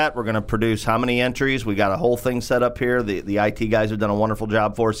take that. We're going to produce how many entries. We got a whole thing set up here. The IT guys have done a wonderful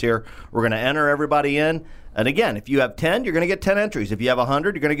job for us here. We're going to enter everybody in. And again, if you have 10, you're going to get 10 entries. If you have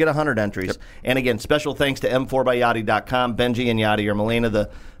 100, you're going to get 100 entries. Yep. And again, special thanks to M4byYachty.com, Benji and Yachty, or Melina,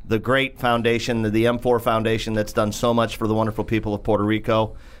 the great foundation, the M4 Foundation that's done so much for the wonderful people of Puerto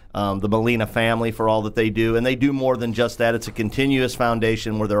Rico, the Molina family for all that they do. And they do more than just that. It's a continuous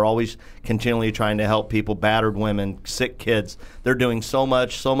foundation where they're always continually trying to help people, battered women, sick kids. They're doing so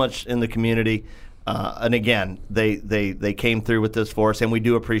much in the community. And again, they came through with this for us, and we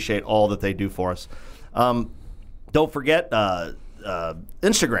do appreciate all that they do for us. Don't forget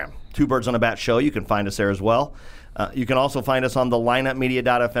Instagram, Two Birds on a Bat Show. You can find us there as well. You can also find us on the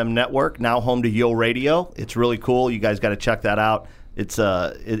lineupmedia.fm network, now home to Yo Radio. It's really cool. You guys got to check that out. It's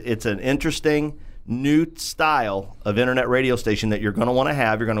an interesting new style of internet radio station that you're going to want to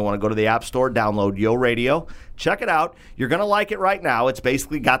have. You're going to want to go to the App Store, download Yo Radio, check it out. You're going to like it right now. It's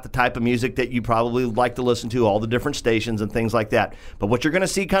basically got the type of music that you probably like to listen to, all the different stations and things like that. But what you're going to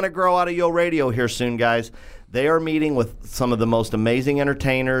see kind of grow out of Yo Radio here soon, guys, they are meeting with some of the most amazing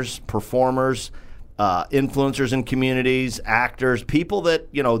entertainers, performers, influencers in communities, actors, people that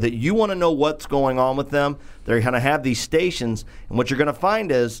you want to know what's going on with them. They're going to have these stations, and what you're going to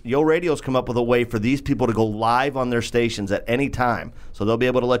find is Yo Radio's come up with a way for these people to go live on their stations at any time. So they'll be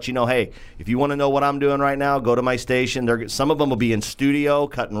able to let you know, hey, if you want to know what I'm doing right now, go to my station. Some of them will be in studio,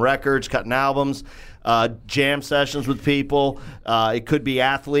 cutting records, cutting albums, jam sessions with people. It could be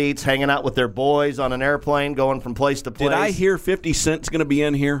athletes hanging out with their boys on an airplane, going from place to place. Did I hear 50 Cent's going to be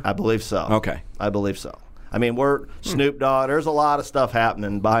in here? I believe so. Okay. I believe so. I mean, we're Snoop Dogg. There's a lot of stuff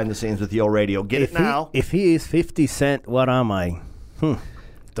happening behind the scenes with Yo Radio. Get it now. If he is 50 Cent, what am I?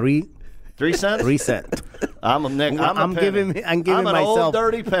 3 cents? 3 cents. I'm a penny. I'm giving I'm an myself old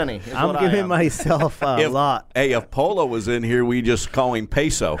dirty penny. I'm giving myself a lot. Hey, if Polo was in here, we just call him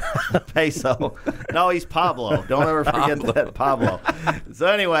Peso. Peso. No, he's Pablo. Don't ever forget that, Pablo. So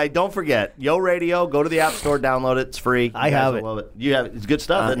anyway, don't forget Yo Radio. Go to the App Store, download it. It's free. I have it. Love it. You have it. It's good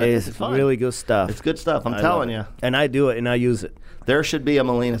stuff. Isn't it? It's really good stuff. It's good stuff. I'm telling you. And I do it, and I use it. There should be a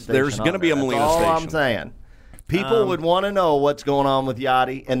Molina station. There's going to be a Molina station. That's all I'm saying. People would want to know what's going on with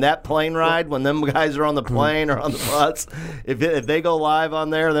Yachty and that plane ride when them guys are on the plane or on the bus. If they go live on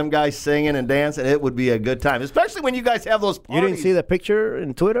there, them guys singing and dancing, it would be a good time, especially when you guys have those parties. You didn't see the picture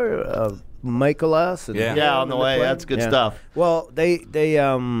in Twitter of Michaelas? Yeah, on the way. That's good stuff. Well,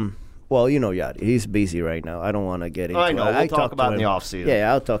 well, you know Yachty. He's busy right now. I don't want to get into it. I know. We'll talk about it in the offseason.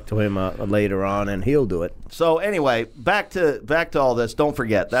 Yeah, I'll talk to him later on, and he'll do it. So anyway, back to all this. Don't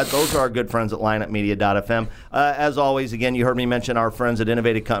forget that those are our good friends at lineupmedia.fm. As always, again, you heard me mention our friends at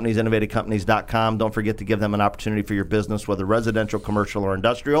Innovative Companies, innovativecompanies.com. Don't forget to give them an opportunity for your business, whether residential, commercial, or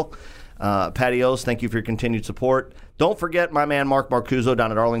industrial. Patios, thank you for your continued support. Don't forget my man Mark Marcuzzo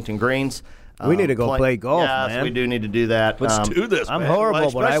down at Arlington Greens. We need to go play golf, yes, man. We do need to do that. Let's do this, I'm man. horrible,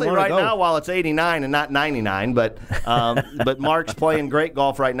 but I want to go. Especially right now while it's 89 and not 99. But but Mark's playing great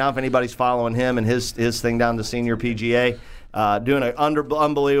golf right now. If anybody's following him and his thing down the Senior PGA, doing an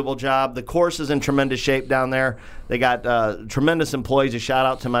unbelievable job. The course is in tremendous shape down there. They got tremendous employees. A shout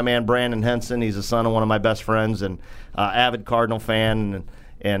out to my man Brandon Henson. He's the son of one of my best friends and avid Cardinal fan.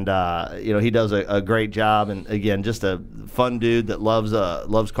 And he does a great job, and again, just a fun dude that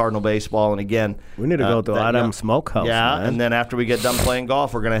loves Cardinal baseball. And again, we need to go to Adams Smokehouse. Yeah, man. and then after we get done playing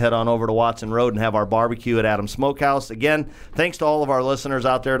golf, we're going to head on over to Watson Road and have our barbecue at Adams Smokehouse. Again, thanks to all of our listeners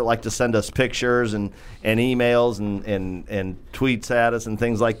out there that like to send us pictures and emails and tweets at us and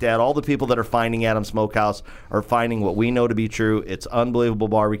things like that. All the people that are finding Adams Smokehouse are finding what we know to be true. It's unbelievable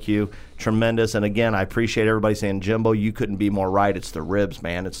barbecue, tremendous. And again, I appreciate everybody saying, Jimbo, you couldn't be more right. It's the ribs,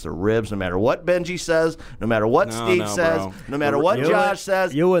 man. It's the ribs. No matter what Benji says, no matter what Steve says, bro. No matter what Josh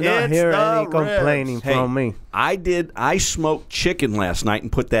says, you will not hear any ribs. complaining from me. I smoked chicken last night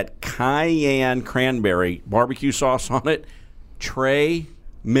and put that cayenne cranberry barbecue sauce on it.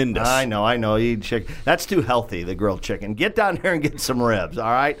 Tremendous. I know. You eat chicken. That's too healthy, the grilled chicken. Get down here and get some ribs,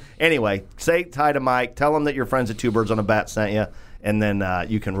 all right? Anyway, say hi to Mike. Tell him that your friends at Two Birds on a Bat sent you, and then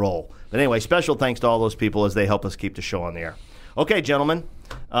you can roll. But anyway, special thanks to all those people as they help us keep the show on the air. Okay, gentlemen,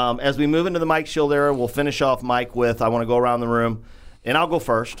 as we move into the Mike Shield era, we'll finish off Mike with, I want to go around the room, and I'll go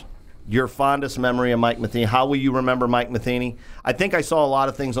first. your fondest memory of Mike Matheny. How will you remember Mike Matheny? I think I saw a lot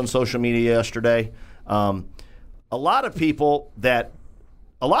of things on social media yesterday. A lot of people that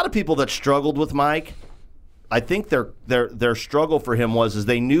struggled with Mike, I think their struggle for him was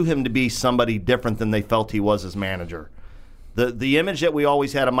they knew him to be somebody different than they felt he was as manager. The image that we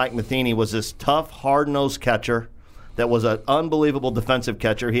always had of Mike Matheny was this tough, hard-nosed catcher that was an unbelievable defensive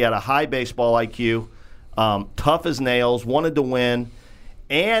catcher. He had a high baseball IQ, tough as nails, wanted to win,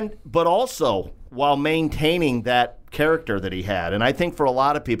 but also while maintaining that character that he had. And I think for a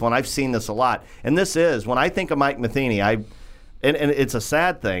lot of people, and I've seen this a lot, and this is, when I think of Mike Matheny, and it's a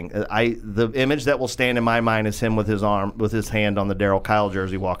sad thing, the image that will stand in my mind is him with his hand on the Darryl Kyle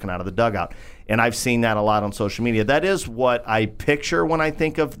jersey walking out of the dugout. And I've seen that a lot on social media. That is what I picture when I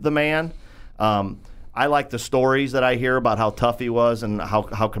think of the man. I like the stories that I hear about how tough he was and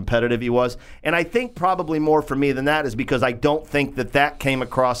how competitive he was. And I think probably more for me than that is because I don't think that came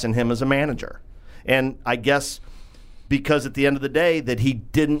across in him as a manager. And I guess because at the end of the day that he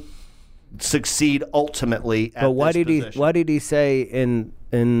didn't succeed ultimately at this position. What did he say in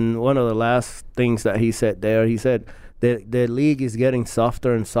one of the last things that he said there? He said the league is getting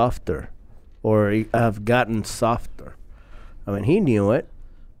softer and softer, or have gotten softer. I mean, he knew it.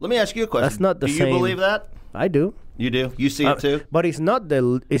 Let me ask you a question. That's not the same. Do you believe that? I do. You do? You see it too? But it's not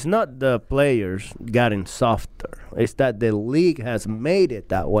the players getting softer. It's that the league has made it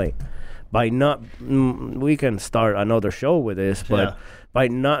that way. By not, we can start another show with this, but by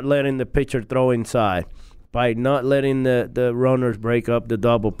not letting the pitcher throw inside, by not letting the runners break up the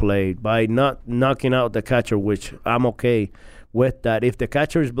double play, by not knocking out the catcher, which I'm okay with that. If the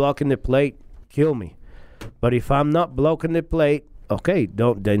catcher is blocking the plate, kill me. But if I'm not blocking the plate, okay,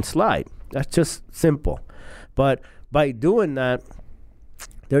 then slide. That's just simple. But by doing that,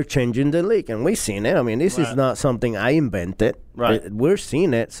 they're changing the league, and we've seen it. I mean, this is not something I invented. Right. We're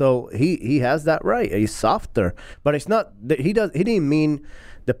seeing it, so he has that right. He's softer, but it's not that he didn't mean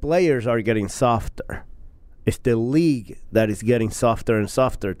the players are getting softer. It's the league that is getting softer and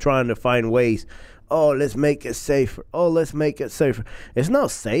softer, trying to find ways. Oh, let's make it safer. Oh, let's make it safer. It's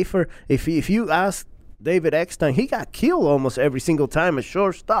not safer. If you ask David Eckstein, he got killed almost every single time at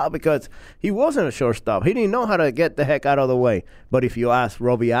shortstop because he wasn't a shortstop. He didn't know how to get the heck out of the way. But if you ask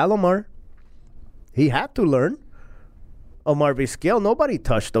Robbie Alomar, he had to learn. Omar Vizquel, nobody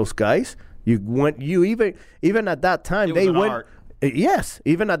touched those guys. Even at that time they went. Art. Yes,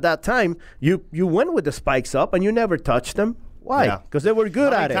 even at that time you went with the spikes up and you never touched them. Why? Because they were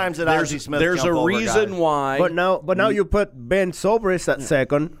good at it. How many times did Ozzie Smith There's jump a over reason guys? why. But now you put Ben Zobrist at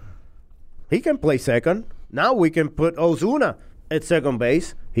second. He can play second. Now we can put Ozuna at second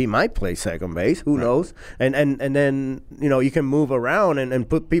base. He might play second base. Who knows? And then you can move around and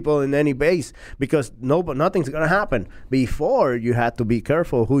put people in any base because nothing's gonna happen. Before you had to be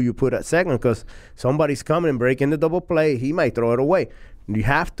careful who you put at second because somebody's coming and breaking the double play. He might throw it away. You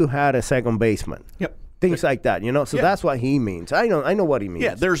have to have a second baseman. Yep. Things like that. So that's what he means. I know what he means.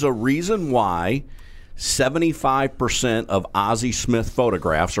 Yeah, there's a reason why 75% of Ozzie Smith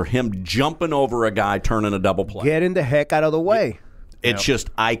photographs are him jumping over a guy turning a double play. Getting the heck out of the way. It's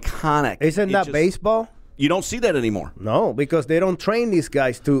just iconic. Isn't that baseball? You don't see that anymore. No, because they don't train these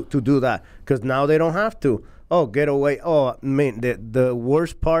guys to do that. Because now they don't have to. Oh, get away. Oh, I mean, the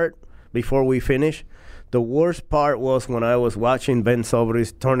worst part, before we finish, the worst part was when I was watching Ben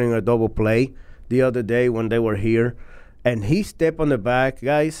Zobrist turning a double play the other day when they were here. And he stepped on the back,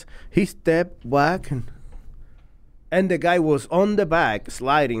 guys. He stepped back, and the guy was on the back,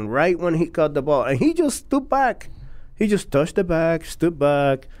 sliding right when he caught the ball. And he just stood back. He just touched the back, stood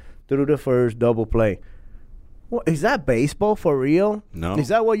back, threw the first double play. What, is that baseball for real? No. Is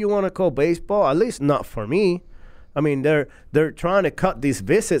that what you want to call baseball? At least not for me. I mean, they're trying to cut these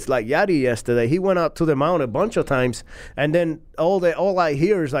visits like Yadi yesterday. He went out to the mound a bunch of times, and then all I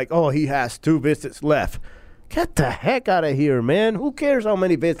hear is like, oh, he has 2 visits left. Get the heck out of here, man. Who cares how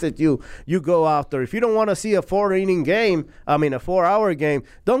many visits you go after? If you don't want to see a 4-inning game, a 4-hour game,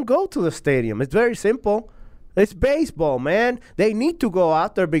 don't go to the stadium. It's very simple. It's baseball, man. They need to go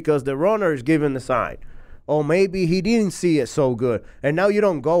out there because the runner is giving the sign. Or maybe he didn't see it so good. And now you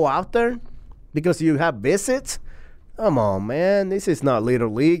don't go out there because you have visits? Come on, man. This is not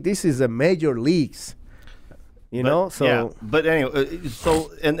Little League. This is the major leagues. So yeah, but anyway,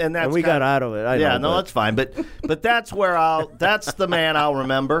 and that's and we got out of it. That's fine. But that's where that's the man I'll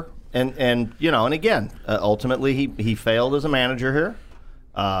remember. And again, ultimately he failed as a manager here.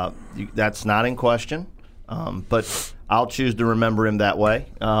 That's not in question. But I'll choose to remember him that way.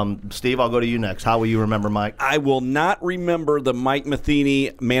 Steve, I'll go to you next. How will you remember Mike? I will not remember the Mike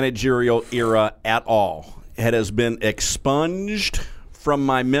Matheny managerial era at all. It has been expunged from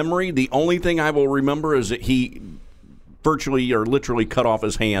my memory, the only thing I will remember is that he virtually or literally cut off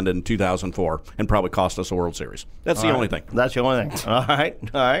his hand in 2004 and probably cost us a World Series. That's the only thing. That's the only thing. All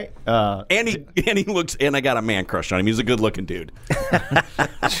right. And he looks, and I got a man crush on him. He's a good-looking dude.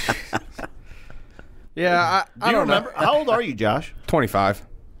 Yeah, I don't remember. How old are you, Josh? 25.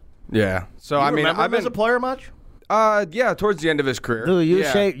 Yeah. So You I mean, remember I've him been as a player much? Yeah, towards the end of his career. Dude, you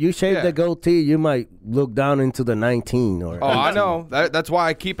yeah. shave Yeah. the goatee, you might look down into the 19 or. Oh, I know. That's why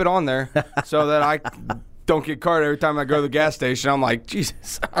I keep it on there so that I don't get caught every time I go to the gas station. I'm like,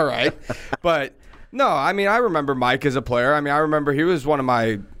 Jesus, all right. But no, I mean, I remember Mike as a player. I mean, I remember he was one of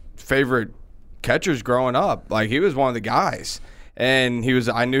my favorite catchers growing up. Like, he was one of the guys. And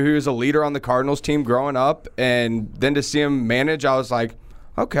I knew he was a leader on the Cardinals team growing up. And then to see him manage, I was like,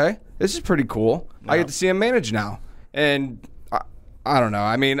 okay, this is pretty cool. I get to see him manage now. And I don't know.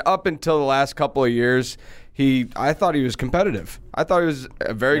 I mean, up until the last couple of years, I thought he was competitive. I thought he was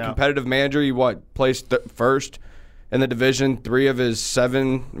a very competitive manager. He placed first in the division 3 of his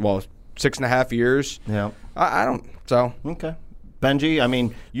 6.5 years. Yeah. I don't. So Okay. Benji, I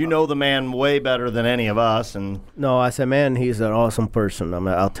mean, you know the man way better than any of us, and No, as a man, he's an awesome person. I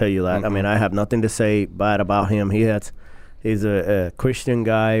mean, I'll tell you that. I mean, I have nothing to say bad about him. He's a Christian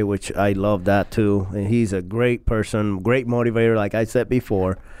guy, which I love that too. And he's a great person, great motivator, like I said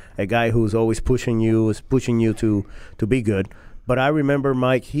before. A guy who's always pushing you to be good. But I remember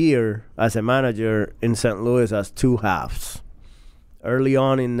Mike here as a manager in St. Louis as 2 halves. Early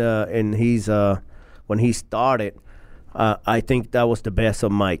on when he started, I think that was the best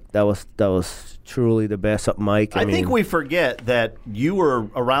of Mike. That was truly the best of Mike. I think we forget that you were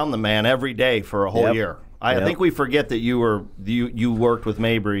around the man every day for a whole year. I think we forget that you worked with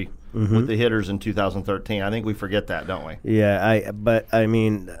Mabry with the hitters in 2013. I think we forget that, don't we? Yeah, but I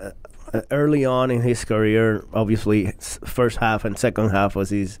mean, early on in his career, obviously, first half and second half was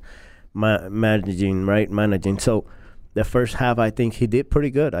his managing. So the first half, I think he did pretty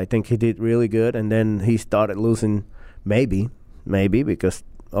good. I think he did really good, and then he started losing. Maybe because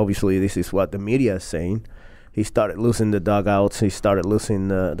obviously this is what the media is saying. He started losing the dugouts. He started losing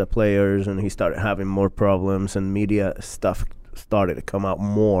the players, and he started having more problems. And media stuff started to come out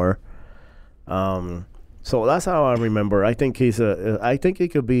more. So that's how I remember. I think I think he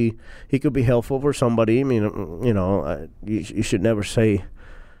could be helpful for somebody. I mean, you should never say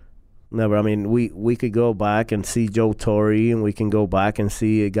never. I mean, we could go back and see Joe Torre, and we can go back and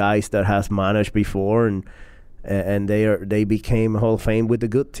see guys that has managed before, and they became Hall of Fame with the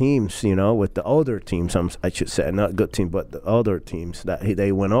good teams, with the older teams. I should say, not good team, but the older teams that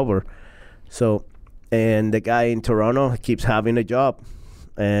they went over. So, and the guy in Toronto keeps having a job,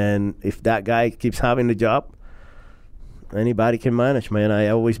 and if that guy keeps having a job, anybody can manage, man. I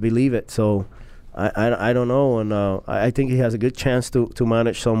always believe it. So, I don't know, and I think he has a good chance to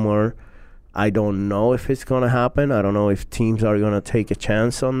manage somewhere. I don't know if it's going to happen. I don't know if teams are going to take a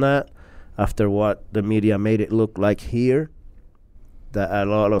chance on that. After what the media made it look like here, that a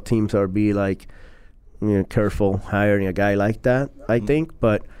lot of teams are careful hiring a guy like that, I think.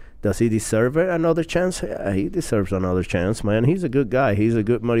 But does he deserve another chance? Yeah, he deserves another chance, man. He's a good guy. He's a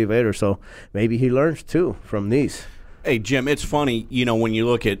good motivator. So maybe he learns, too, from these. Hey, Jim, it's funny, when you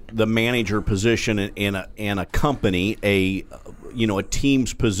look at the manager position in a company, a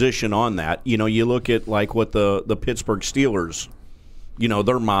team's position on that. You look at like what the Pittsburgh Steelers,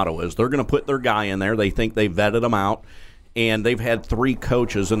 their motto is they're going to put their guy in there. They think they vetted him out, and they've had 3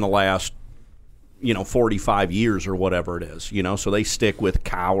 coaches in the last, 45 years or whatever it is. So they stick with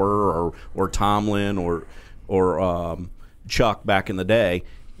Cowher or Tomlin or Chuck back in the day.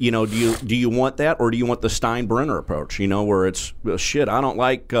 Do you want that, or do you want the Steinbrenner approach? Where it's shit. I don't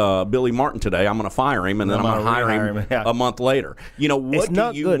like Billy Martin today. I'm going to fire him, and then I'm going to hire him a month later. What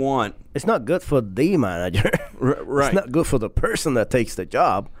do you want? It's not good for the manager. Right. It's not good for the person that takes the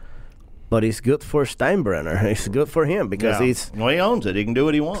job, but it's good for Steinbrenner. It's good for him because he owns it. He can do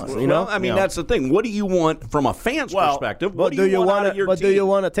what he wants. That's the thing. What do you want from a fan's perspective? What do you want out of your team? Do you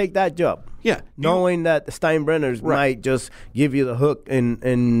want to take that job? Yeah, knowing that the Steinbrenners might just give you the hook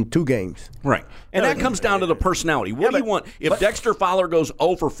in 2 games. Right, and that comes down to the personality. What do you want? If Dexter Fowler goes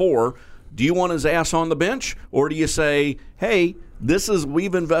 0 for 4, do you want his ass on the bench, or do you say, hey,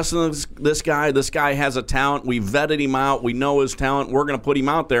 we've invested in this guy. This guy has a talent. We vetted him out. We know his talent. We're going to put him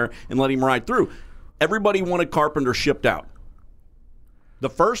out there and let him ride through. Everybody wanted Carpenter shipped out. The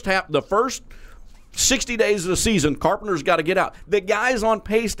first 60 days of the season, Carpenter's got to get out. The guy's on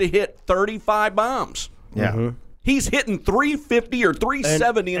pace to hit 35 bombs. Yeah. Mm-hmm. He's hitting 350 or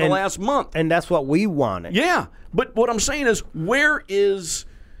 370 in the last month. And that's what we wanted. Yeah. But what I'm saying is, where is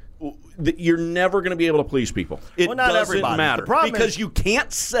you're never going to be able to please people. It Well, not doesn't everybody. matter The problem because is- you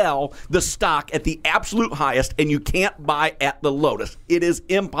can't sell the stock at the absolute highest and you can't buy at the lowest. It is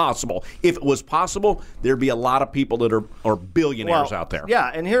impossible. If it was possible, there'd be a lot of people that are billionaires out there.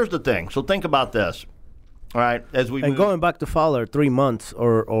 Yeah, and here's the thing. So think about this. All right, as we And going back to Fowler, 3 months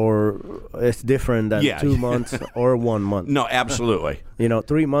or it's different than 2 months or 1 month. No, absolutely.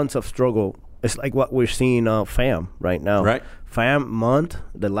 3 months of struggle. It's like what we're seeing Fam right now. Right. Fam month,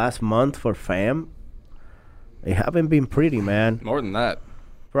 the last month for Fam, they haven't been pretty, man. More than that.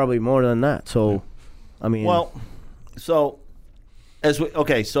 Probably more than that. So, I mean. Well, so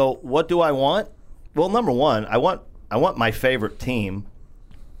so what do I want? Well, number one, I want my favorite team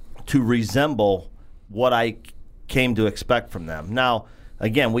to resemble what I came to expect from them. Now,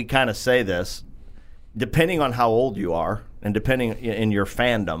 again, we kind of say this, depending on how old you are and depending in your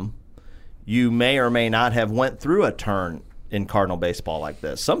fandom, you may or may not have went through a turn in Cardinal baseball like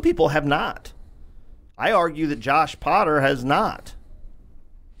this. Some people have not. I argue that Josh Potter has not.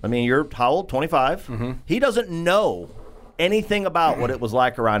 I mean, you're how old? 25? Mm-hmm. He doesn't know anything about what it was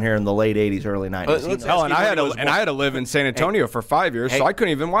like around here in the late 80s, early 90s. And I had to live in San Antonio for 5 years, so I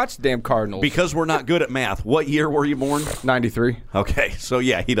couldn't even watch the damn Cardinals. Because we're not good at math. What year were you born? 93. Okay, so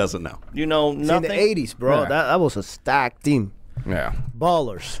yeah, he doesn't know. You know nothing. In the 80s, bro. Yeah. That was a stacked team. Yeah.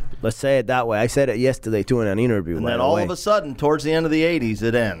 Ballers. Let's say it that way. I said it yesterday, too, in an interview. And then all of a sudden, towards the end of the 80s,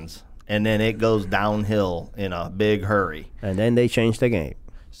 it ends. And then it goes downhill in a big hurry. And then they changed the game.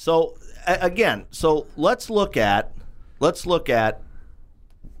 So, again, let's look at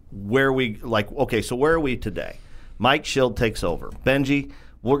where we, so where are we today? Mike Schild takes over. Benji,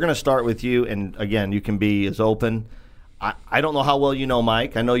 we're going to start with you. And, again, you can be as open. I don't know how well you know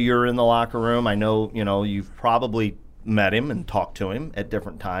Mike. I know you're in the locker room. I know, you've probably met him and talked to him at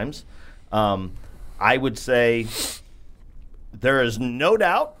different times. I would say there is no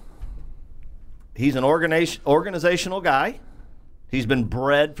doubt he's an organizational guy. He's been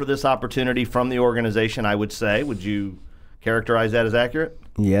bred for this opportunity from the organization, I would say. Would you characterize that as accurate?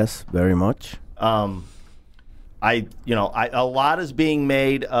 Yes, very much. A lot is being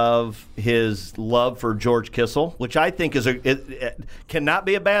made of his love for George Kissel, which I think it cannot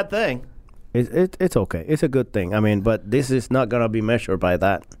be a bad thing. It's okay. It's a good thing. I mean, but this is not going to be measured by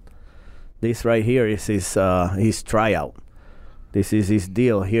that. This right here is his tryout. This is his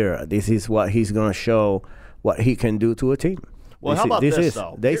deal here. This is what he's going to show what he can do to a team. Well, how about this,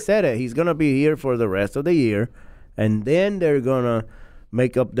 though? They said it. He's going to be here for the rest of the year, and then they're going to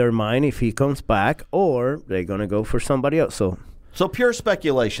make up their mind if he comes back, or they're going to go for somebody else. So pure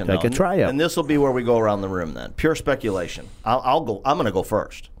speculation, like though. A tryout. And this will be where we go around the room then. Pure speculation. I'll go. I'm going to go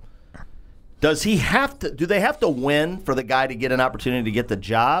first. Does he have to? Do they have to win for the guy to get an opportunity to get the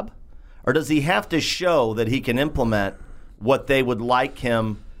job, or does he have to show that he can implement what they would like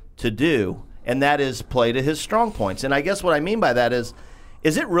him to do, and that is play to his strong points? And I guess what I mean by that is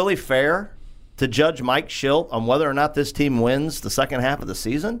it really fair to judge Mike Schild on whether or not this team wins the second half of the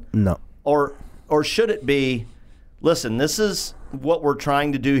season? No. Or should it be, listen, this is what we're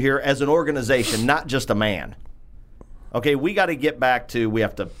trying to do here as an organization, not just a man. Okay, we got to get back to, we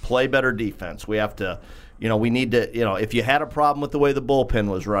have to play better defense. We have to, we need to, if you had a problem with the way the bullpen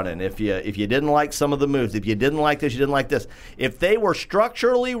was running, if you didn't like some of the moves, if you didn't like this, you didn't like this. If they were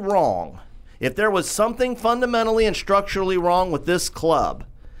structurally wrong, if there was something fundamentally and structurally wrong with this club,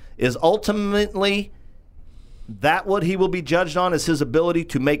 is ultimately that what he will be judged on, is his ability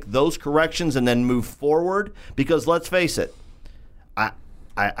to make those corrections and then move forward? Because let's face it,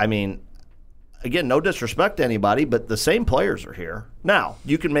 I mean, again, no disrespect to anybody, but the same players are here. Now,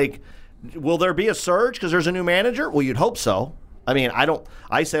 will there be a surge because there's a new manager? Well, you'd hope so. I mean,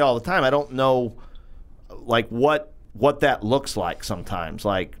 I say all the time, I don't know what that looks like sometimes.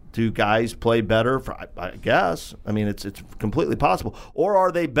 Like, do guys play better? I guess. I mean, it's completely possible. Or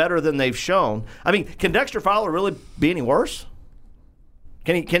are they better than they've shown? I mean, can Dexter Fowler really be any worse?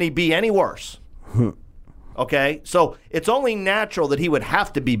 Can he be any worse? Okay, so it's only natural that he would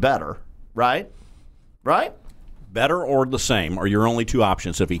have to be better, right? Right? Better or the same are your only two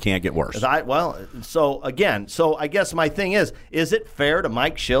options if he can't get worse. So I guess my thing is it fair to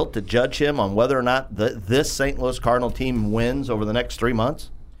Mike Schild to judge him on whether or not this St. Louis Cardinal team wins over the next 3 months?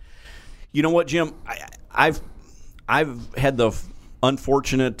 You know what, Jim? I've had the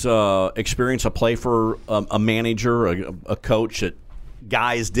unfortunate experience of play for a manager, a coach that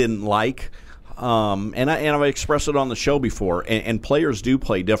guys didn't like, and I've expressed it on the show before. And players do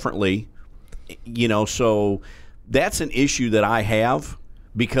play differently, so that's an issue that I have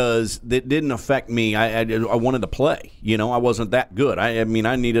because it didn't affect me. I wanted to play. I wasn't that good. I mean,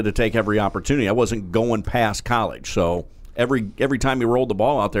 I needed to take every opportunity. I wasn't going past college, so every time he rolled the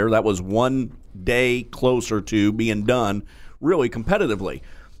ball out there, that was one day closer to being done really competitively.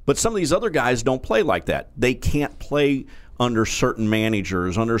 But some of these other guys don't play like that. They can't play under certain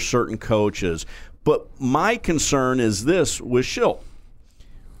managers, under certain coaches. But my concern is this with Shildt.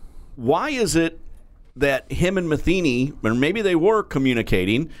 Why is it that him and Matheny, or maybe they were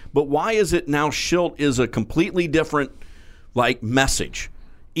communicating, but why is it now Shildt is a completely different message?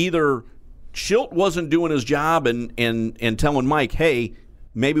 Either Shildt wasn't doing his job and telling Mike, hey,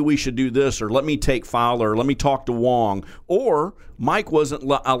 maybe we should do this, or let me take Fowler, or let me talk to Wong, or Mike wasn't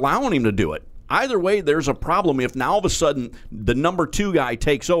allowing him to do it. Either way, there's a problem if now all of a sudden the number 2 guy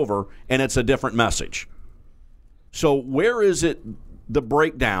takes over and it's a different message. So where is it the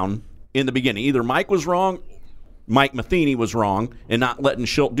breakdown in the beginning? Either Mike was wrong, Mike Matheny was wrong and not letting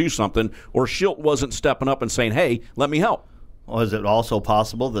Shildt do something, or Shildt wasn't stepping up and saying, hey, let me help. Well, is it also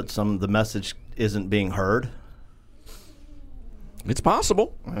possible that some of the message isn't being heard? It's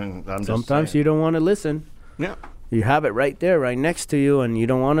possible. Sometimes you don't want to listen. Yeah. You have it right there, right next to you, and you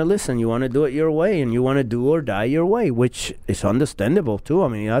don't want to listen. You want to do it your way, and you want to do or die your way, which is understandable, too. I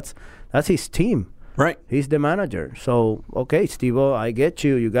mean, that's his team. Right. He's the manager. So, okay, Steve-O, I get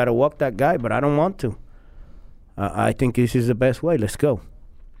you. You got to walk that guy, but I don't want to. I think this is the best way. Let's go.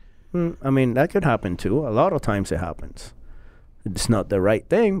 I mean, that could happen, too. A lot of times it happens. It's not the right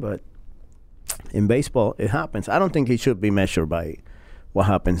thing, but in baseball, it happens. I don't think it should be measured by what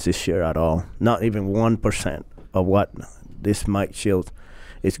happens this year at all. Not even 1% of what this Mike Shildt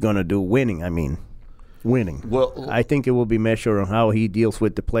is going to do winning. Well, I think it will be measured on how he deals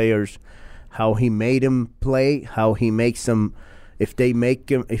with the players, how he made them play, how he makes them, if he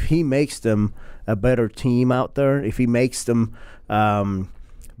makes them a better team out there, if he makes them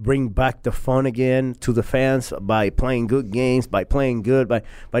bring back the fun again to the fans by playing good games, by playing good, by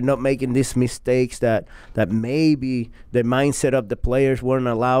not making these mistakes that maybe the mindset of the players weren't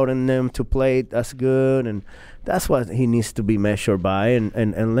allowing them to play as good, and that's what he needs to be measured by.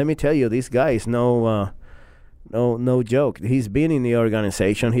 And let me tell you, this guy is no joke. He's been in the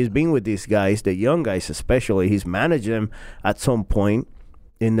organization. He's been with these guys, the young guys especially. He's managed them at some point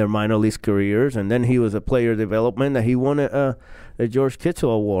in their minor league careers, and then he was a player development that he won a George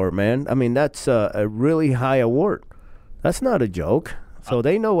Kittle Award, man. I mean, that's a really high award. That's not a joke. So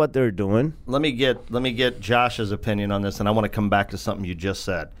they know what they're doing. Let me get Josh's opinion on this, and I want to come back to something you just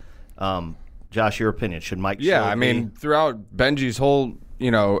said. Josh, your opinion. Should Mike Yeah, Shildt I mean, throughout Benji's whole,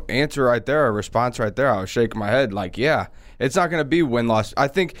 answer right there, or response right there, I was shaking my head like, yeah, it's not going to be win-loss. I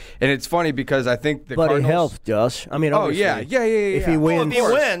think, and it's funny because I think the Cardinals. But it helps, Josh. I mean, yeah. If he wins. If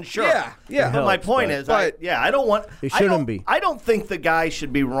he wins, sure. Yeah. But my point is, I don't want. It shouldn't be. I don't think the guy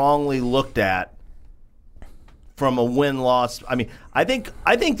should be wrongly looked at from a win-loss. I mean, I think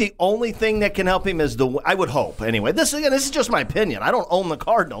the only thing that can help him is I would hope anyway. This is just my opinion. I don't own the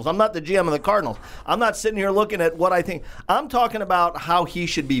Cardinals. I'm not the GM of the Cardinals. I'm not sitting here looking at what I think. I'm talking about how he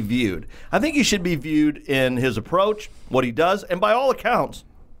should be viewed. I think he should be viewed in his approach, what he does, and by all accounts,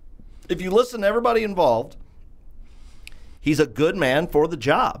 if you listen to everybody involved, he's a good man for the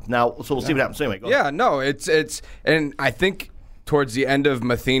job. Now, so we'll see what happens. Anyway, go ahead. No, it's and I think towards the end of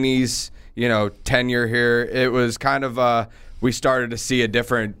Matheny's tenure here, it was kind of we started to see a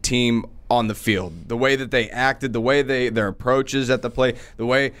different team on the field. The way that they acted, the way their approaches at the play, the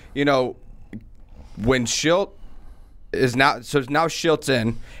way, when Shildt is now, so now Shilt's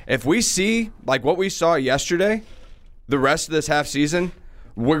in. If we see like what we saw yesterday, the rest of this half season,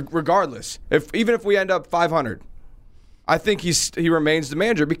 regardless, even if we end up 500, I think he remains the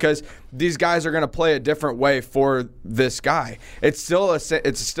manager because these guys are going to play a different way for this guy. It's still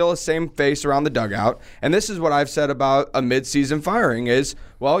a same face around the dugout, and this is what I've said about a midseason firing is,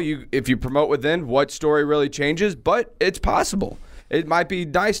 well, if you promote within, what story really changes? But it's possible. It might be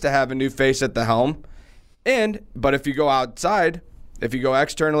nice to have a new face at the helm, but if you go outside, if you go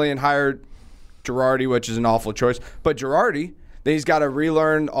externally and hire Girardi, which is an awful choice, but Girardi. Then he's got to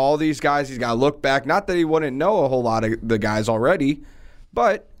relearn all these guys. He's got to look back. Not that he wouldn't know a whole lot of the guys already,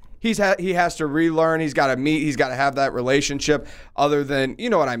 but he has to relearn. He's got to meet. He's got to have that relationship. Other than, you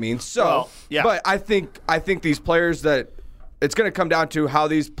know what I mean. So, well, yeah. But I think these players that it's going to come down to how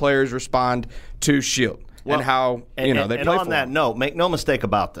these players respond to Shildt and how they play. And on that note, make no mistake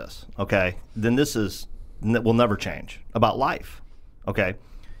about this. Okay, then this will never change about life. Okay.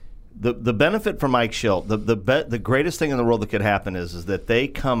 The benefit for Mike Shildt, the greatest thing in the world that could happen is that they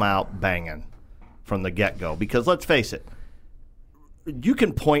come out banging from the get-go. Because let's face it, you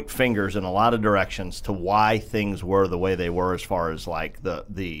can point fingers in a lot of directions to why things were the way they were as far as like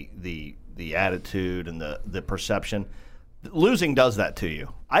the attitude and the perception. Losing does that to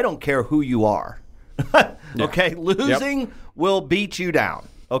you. I don't care who you are. Okay, losing will beat you down.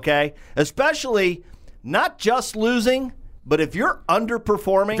 Okay, especially not just losing, but if you're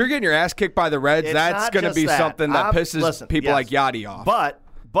underperforming, if you're getting your ass kicked by the Reds, that's going to be something that pisses people like Yachty off.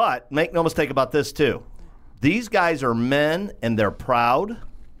 But make no mistake about this too. These guys are men and they're proud.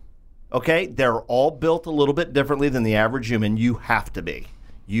 Okay, they're all built a little bit differently than the average human. You have to be.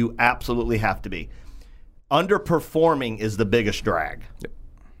 You absolutely have to be. Underperforming is the biggest drag. Yep.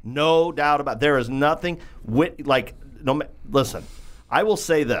 No doubt about it. There is nothing listen, I will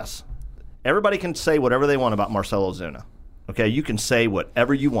say this. Everybody can say whatever they want about Marcell Ozuna. Okay, you can say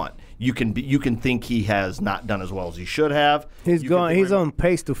whatever you want. You can think he has not done as well as he should have. He's on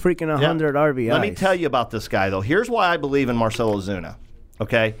pace to freaking 100 RBIs. Let me tell you about this guy though. Here's why I believe in Marcell Ozuna.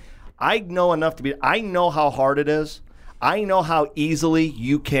 Okay, I know enough I know how hard it is. I know how easily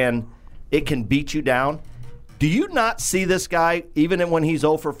it can beat you down. Do you not see this guy, even when he's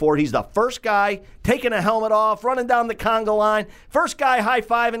 0 for 4, he's the first guy taking a helmet off, running down the conga line, first guy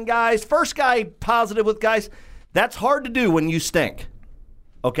high-fiving guys, first guy positive with guys. That's hard to do when you stink,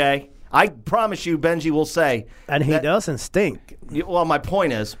 okay? I promise you, Benji will say. And he doesn't stink. Well, my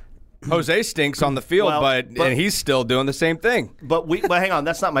point is. Jose stinks on the field, and he's still doing the same thing. But hang on,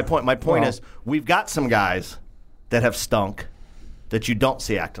 that's not my point. My point is we've got some guys that have stunk that you don't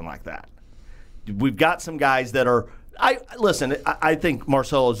see acting like that. We've got some guys that are I think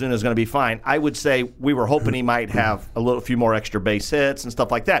Marcell Ozuna is going to be fine. I would say we were hoping he might have a few more extra base hits and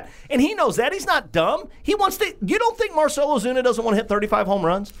stuff like that. And he knows that. He's not dumb. He wants to. You don't think Marcell Ozuna doesn't want to hit 35 home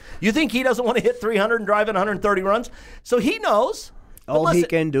runs? You think he doesn't want to hit 300 and drive in 130 runs? So he knows. All he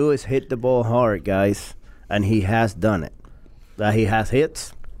can do is hit the ball hard, guys, and he has done it. That he has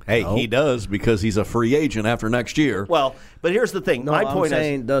hits. Hey, he does because he's a free agent after next year. Well, but here's the thing. My point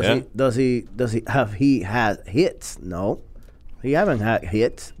is, does he had hits? No, he haven't had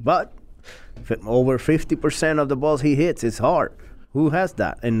hits. But over 50% of the balls he hits is hard. Who has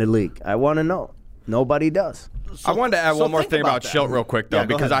that in the league? I want to know. Nobody does. I wanted to add one more thing about Schilt real quick, though,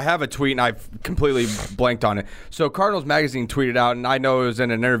 because I have a tweet and I've completely blanked on it. So Cardinals Magazine tweeted out, and I know it was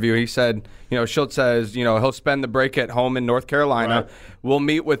in an interview, he said, Schilt says, he'll spend the break at home in North Carolina. Right. We'll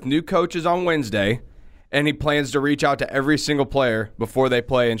meet with new coaches on Wednesday, and he plans to reach out to every single player before they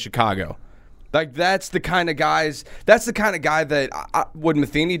play in Chicago. Like, that's the kind of guy that would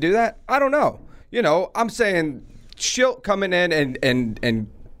Matheny do that? I don't know. I'm saying Schilt coming in and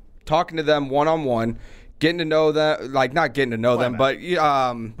talking to them one-on-one, getting to know them, not getting to know them, but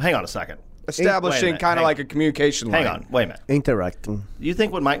hang on a second. Establishing kind of like a communication line. Hang on, wait a minute. Interacting. You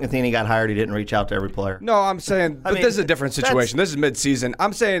think when Mike Matheny got hired, he didn't reach out to every player? No, I'm saying, this is a different situation. This is mid-season.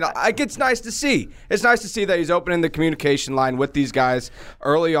 I'm saying it's nice to see. It's nice to see that he's opening the communication line with these guys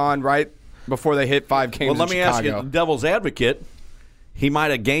early on, right before they hit 5 games. Well, let me ask you, devil's advocate. He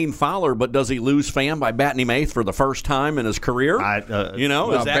might have gained Fowler, but does he lose Pham by batting him 8th for the first time in his career? Is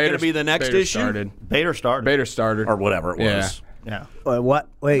that going to be the next issue? Bader started. Or whatever it was. Yeah. What?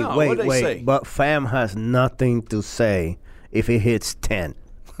 Wait. But Pham has nothing to say if he hits 10.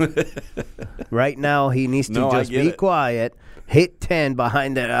 Right now, he needs to just be quiet, hit 10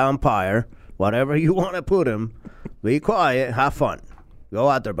 behind the umpire, whatever you want to put him, be quiet, have fun. Go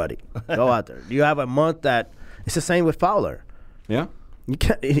out there, buddy. Go out there. You have a month that – it's the same with Fowler. Yeah. You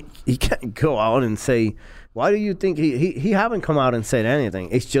can't go out and say, why do you think he haven't come out and said anything?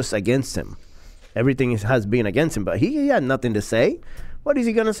 It's just against him. Everything has been against him, but he had nothing to say. What is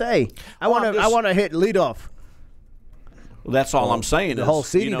he going to say? I want to hit leadoff. Well, that's all I'm saying. The whole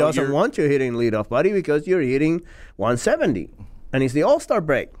city doesn't want you hitting leadoff, buddy, because you're hitting 170, and it's the All-Star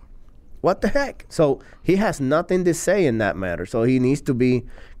break. What the heck? So he has nothing to say in that matter. So he needs to be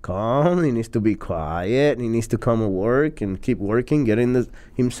calm. He needs to be quiet. He needs to come and work and keep working, getting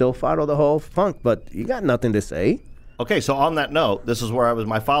himself out of the whole funk. But you got nothing to say. Okay, so on that note, this is where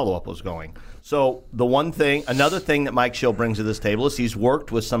my follow-up was going. So another thing that Mike Schilt brings to this table is he's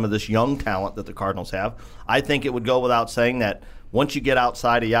worked with some of this young talent that the Cardinals have. I think it would go without saying that once you get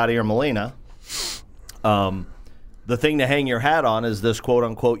outside of Yachty or Molina, the thing to hang your hat on is this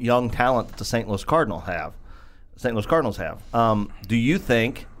quote-unquote young talent that the St. Louis Cardinals have. Do you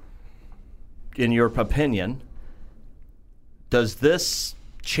think, in your opinion, does this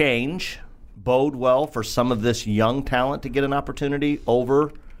change bode well for some of this young talent to get an opportunity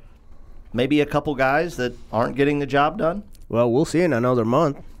over maybe a couple guys that aren't getting the job done? Well, we'll see in another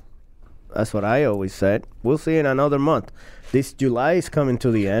month. That's what I always said. We'll see in another month. This July is coming to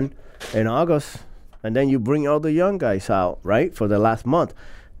the end. In August, and then you bring all the young guys out, right, for the last month.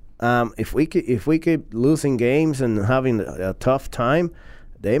 If we keep losing games and having a tough time,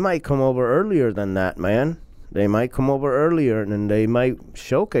 they might come over earlier than that, man. They might come over earlier, and they might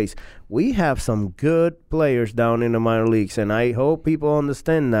showcase. We have some good players down in the minor leagues, and I hope people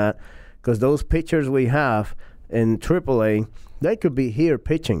understand that, because those pitchers we have in AAA, they could be here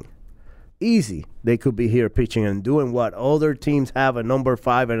pitching. Easy. They could be here pitching and doing what other teams have a number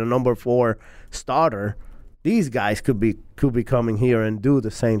 5 and a number 4 starter. These guys could be coming here and do the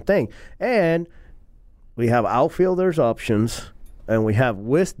same thing. And we have outfielders options, and we have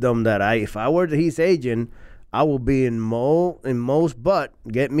wisdom that if I were his agent, I will be in most, but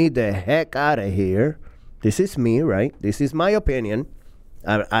get me the heck out of here. This is me, right? This is my opinion.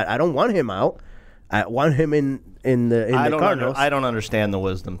 I don't want him out. I want him in the Cardinals. I don't understand the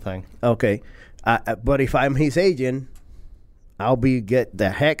wisdom thing. Okay, but if I'm his agent, I'll get the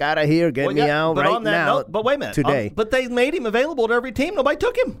heck out of here. Get me out right now. But wait a minute. Today. But they made him available to every team. Nobody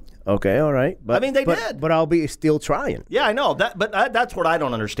took him. Okay, all right. But, they did. But I'll be still trying. Yeah, I know that. But that's what I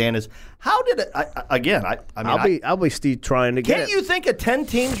don't understand is how did it? I'll be still trying to get. Can't you think of 10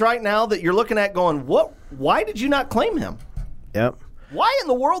 teams right now that you're looking at going, what? Why did you not claim him? Yep. Why in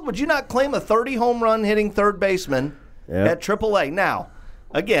the world would you not claim a 30 home run hitting third baseman at AAA? Now,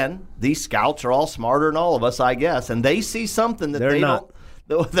 again, these scouts are all smarter than all of us, I guess, and they see something that they're not.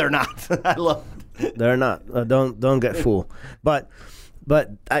 don't. They're not. I love it. They're not. Don't get fooled. But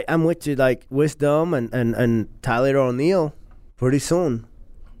I'm with you. Like Wisdom and Tyler O'Neill, pretty soon.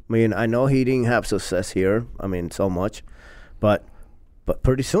 I mean, I know he didn't have success here. I mean, so much, but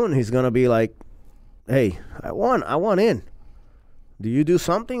pretty soon he's gonna be like, hey, I want in. Do you do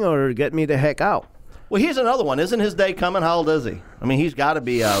something or get me the heck out? Well, here's another one. Isn't his day coming? How old is he? I mean, he's got to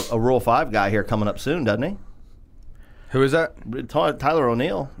be a Rule 5 guy here coming up soon, doesn't he? Who is that? Tyler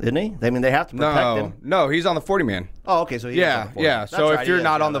O'Neill, isn't he? I mean, they have to protect him. No, he's on the 40-man. Oh, okay. So he's on the 40. Yeah. So if you're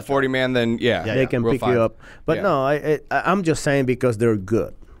not on the 40-man, then they can pick you up. But no, I'm just saying because they're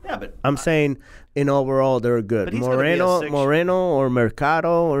good. Yeah, but I'm saying in overall they're good. Moreno or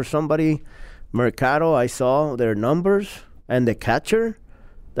Mercado or somebody. Mercado, I saw their numbers. And the catcher,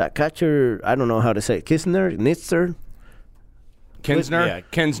 I don't know how to say it. Kinsner.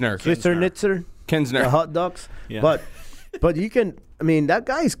 The hot dogs. Yeah. But you can, I mean, that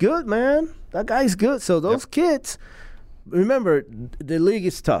guy's good, man. That guy's good. So those kids, remember, the league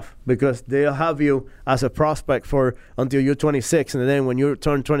is tough because they'll have you as a prospect until you're 26. And then when you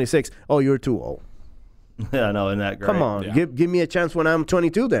turn 26, you're too old. Yeah, I know, isn't that great? Come on, give me a chance when I'm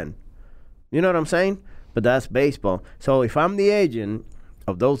 22 then. You know what I'm saying? But that's baseball. So if I'm the agent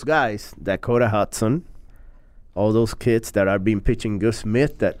of those guys, Dakota Hudson, all those kids that are being pitching Gus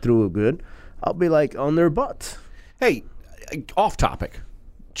Smith that threw good, I'll be like on their butts. Hey, off topic.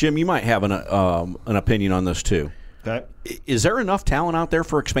 Jim, you might have an opinion on this too. Okay. Is there enough talent out there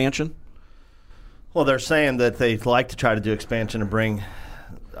for expansion? Well, they're saying that they'd like to try to do expansion and bring,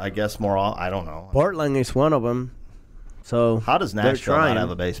 I guess, more. I don't know. Portland is one of them. So how does Nashville not have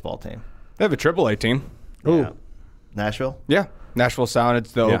a baseball team? They have a AAA team. Who? Yeah. Nashville? Yeah. Nashville Sound,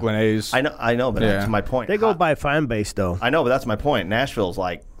 it's the Oakland A's. I know, but that's my point. They go by fan base, though. I know, but that's my point. Nashville's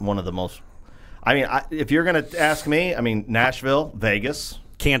like one of the most. I mean, if you're going to ask me, I mean, Nashville, Vegas,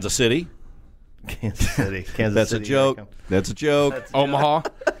 Kansas City. That's a joke. That's a joke. Omaha.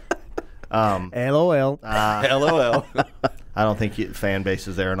 LOL. LOL. I don't think fan base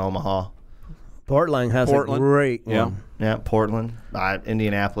is there in Omaha. Portland has a great one. Yeah, Portland.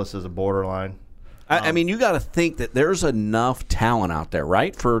 Indianapolis is a borderline. I mean, you got to think that there's enough talent out there,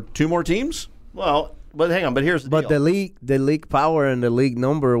 right, for 2 more teams? Well, but hang on. But here's the deal. But the league power and the league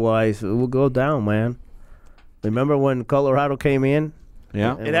number wise, it will go down, man. Remember when Colorado came in?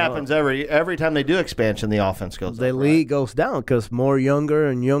 Yeah, it happens every time they do expansion. The offense goes. The league goes down because more younger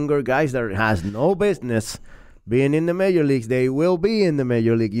and younger guys that has no business being in the major leagues, they will be in the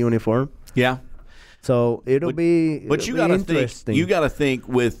major league uniform. Yeah. So it'll be. But you got to think. You got to think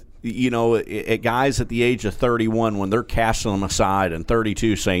with. At guys at the age of 31, when they're casting them aside, and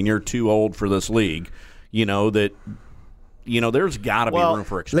 32 saying you're too old for this league, there's got to be room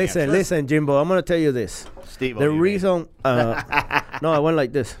for expansion. Listen, Jimbo, I'm going to tell you this. Steve, the reason, no, I went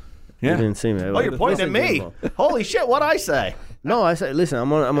like this. Yeah. You didn't see me. You're pointing at me. Jimbo. Holy shit! What'd I say? No, I said, listen,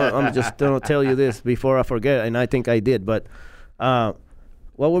 I'm just going to tell you this before I forget, and I think I did, but.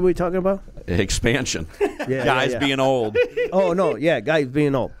 What were we talking about? Expansion. Guys being old. Oh, no. Yeah, guys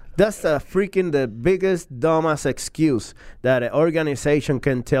being old. That's the biggest, dumbest excuse that an organization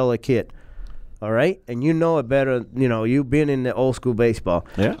can tell a kid. All right? And you know it better. You've been in the old school baseball.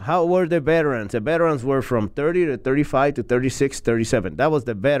 Yeah. How were the veterans? The veterans were from 30 to 35 to 36, 37. That was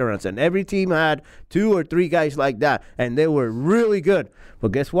the veterans. And every team had 2 or 3 guys like that. And they were really good.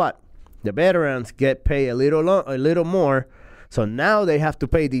 But guess what? The veterans get paid a little more. So now they have to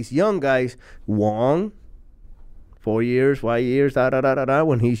pay these young guys, Wong, 4 years, 5 years,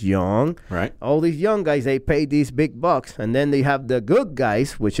 when he's young. Right. All these young guys, they pay these big bucks. And then they have the good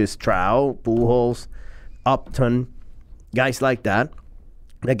guys, which is Trout, Pujols, Upton, guys like that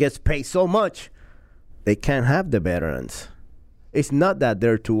gets paid so much, they can't have the veterans. It's not that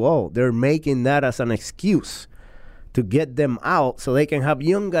they're too old. They're making that as an excuse to get them out so they can have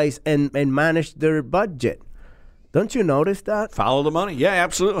young guys and manage their budget. Don't you notice that? Follow the money. Yeah,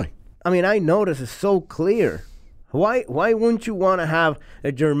 absolutely. I mean, I notice it's so clear. Why wouldn't you want to have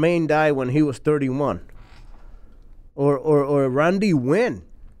a Jermaine Dye when he was 31? Or Randy Wynn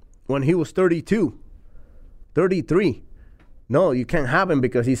when he was 32, 33? No, you can't have him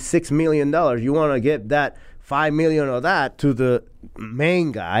because he's $6 million. You want to get that $5 million of that to the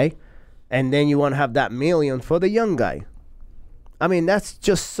main guy, and then you want to have that $1 million for the young guy. I mean, that's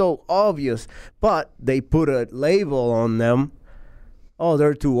just so obvious. But they put a label on them. Oh,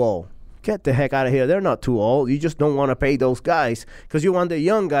 they're too old. Get the heck out of here. They're not too old. You just don't want to pay those guys because you want the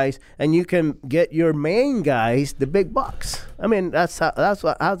young guys, and you can get your main guys the big bucks. I mean, that's how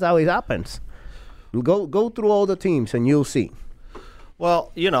it happens. Go through all the teams, and you'll see.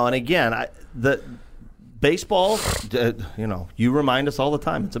 Well, and again, the baseball, you remind us all the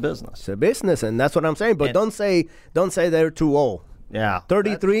time, it's a business. It's a business, and that's what I'm saying. But don't say they're too old. Yeah.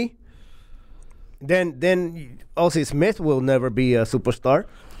 33, then Ozzie Smith will never be a superstar.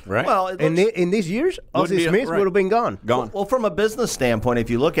 Right. Well, in these years, Ozzie Smith would have been gone. Well, from a business standpoint,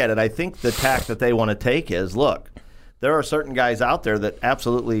 if you look at it, I think the tack that they want to take is, look, there are certain guys out there that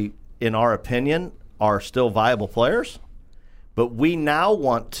absolutely, in our opinion, are still viable players. But we now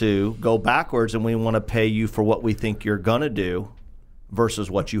want to go backwards, and we want to pay you for what we think you're going to do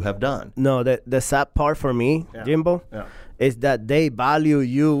versus what you have done. No, the sad part for me, Jimbo, is that they value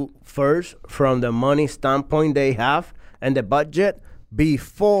you first from the money standpoint they have and the budget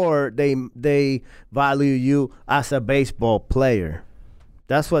before they value you as a baseball player.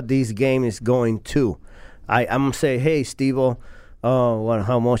 That's what this game is going to. I'm going to say, hey, Steve-O,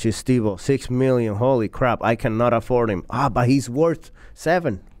 how much is Steve-O? $6 million. Holy crap, I cannot afford him. But he's worth $7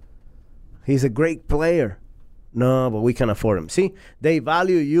 million. He's a great player. No, but we can afford him. See, they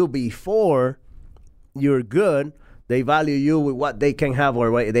value you before you're good. They value you with what they can have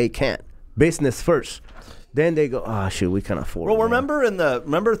or what they can't. Business first. Then they go, shoot, we can afford him. Well,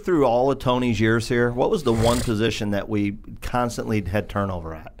 remember through all of Tony's years here, what was the one position that we constantly had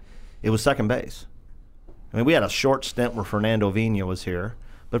turnover at? It was second base. I mean, we had a short stint where Fernando Vina was here.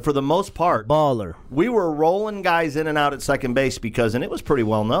 But for the most part, baller. We were rolling guys in and out at second base because, and it was pretty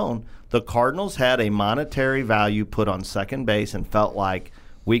well known, the Cardinals had a monetary value put on second base and felt like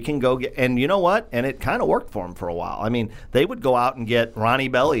we can go get, and you know what? And it kind of worked for them for a while. I mean, they would go out and get Ronnie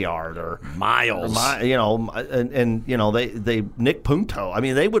Belliard or Miles, they Nick Punto. I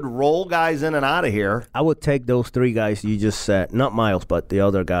mean, they would roll guys in and out of here. I would take those three guys you just said, not Miles, but the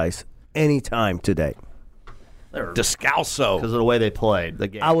other guys, anytime today. Descalso. Because of the way they played the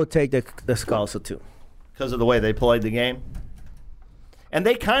game. I would take the Descalso too. Because of the way they played the game? And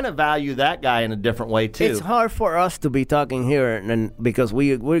they kind of value that guy in a different way, too. It's hard for us to be talking here and because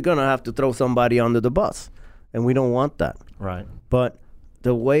we're going to have to throw somebody under the bus, and we don't want that. Right. But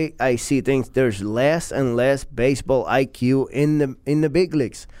the way I see things, there's less and less baseball IQ in the big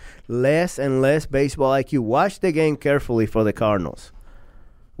leagues. Less and less baseball IQ. Watch the game carefully for the Cardinals.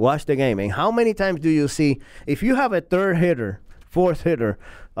 Watch the game. And how many times do you see, if you have a third hitter, fourth hitter,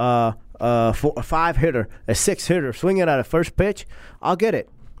 a five hitter, a six hitter swinging at a first pitch, I'll get it.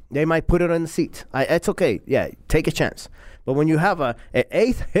 They might put it on the seat. It's okay. Yeah, take a chance. But when you have an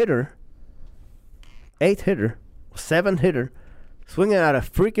eighth hitter, seventh hitter, swinging at a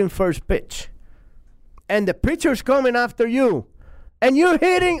freaking first pitch, and the pitcher's coming after you, and you're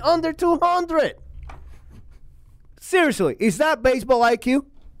hitting under 200. Seriously, is that baseball IQ?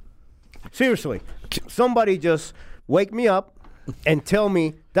 Seriously, somebody just wake me up and tell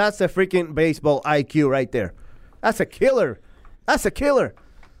me that's a freaking baseball IQ right there. That's a killer. That's a killer.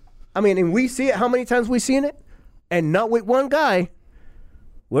 I mean, and we see it. How many times we seen it? And not with one guy.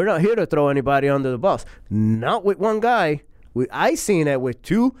 We're not here to throw anybody under the bus. Not with one guy. I seen it with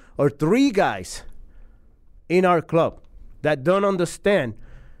 2 or 3 guys in our club that don't understand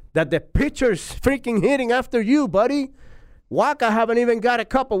that the pitcher's freaking hitting after you, buddy. Waka haven't even got a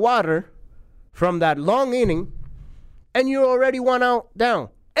cup of water from that long inning, and you're already 1 out down,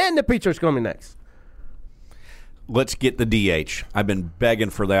 and the pitcher's coming next. Let's get the DH. I've been begging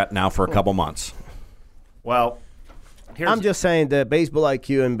for that now for a couple months. Well, I'm just saying the baseball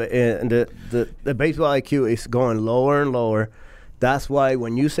IQ and the baseball IQ is going lower and lower. That's why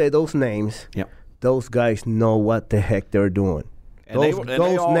when you say those names, those guys know what the heck they're doing. And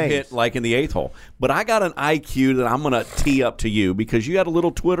they all names. hit like in the 8th hole. But I got an IQ that I'm going to tee up to you because you had a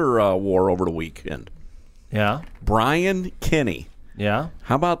little Twitter war over the weekend. Yeah. Brian Kenny. Yeah.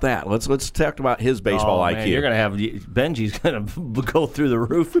 How about that? Let's talk about his baseball IQ. Man, you're gonna have Benji's gonna go through the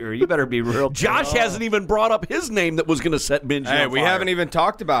roof here. You better be real. Josh hasn't even brought up his name that was going to set Benji on fire. We haven't even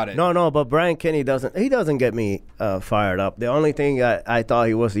talked about it. No, but Brian Kenny doesn't get me fired up. The only thing I thought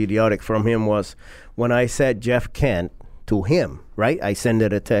he was idiotic from him was when I said Jeff Kent to him, right? I sent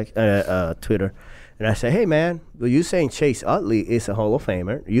it a text, Twitter, and I said, hey, man, well, you saying Chase Utley is a Hall of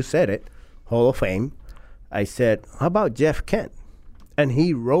Famer. You said it, Hall of Fame. I said, how about Jeff Kent? And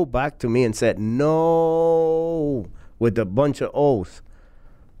he wrote back to me and said, no, with a bunch of O's.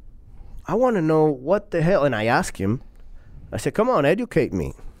 I want to know what the hell. And I asked him, I said, come on, educate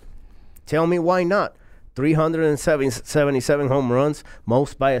me. Tell me why not. 377 home runs,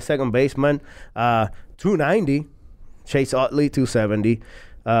 most by a second baseman, 290. Chase Utley, 270.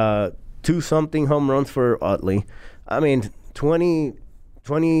 2-something home runs for Utley. I mean,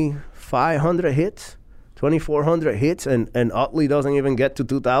 2,500 hits, 2,400 hits, and Utley doesn't even get to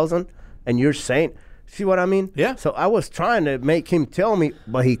 2,000. And you're saying, see what I mean? Yeah. So I was trying to make him tell me,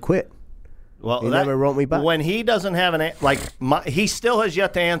 but he quit. Well, he never wrote me back. When he doesn't have he still has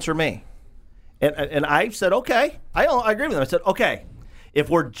yet to answer me. And I said, okay. I agree with him. I said, okay, if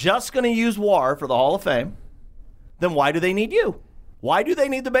we're just going to use WAR for the Hall of Fame, then why do they need you? Why do they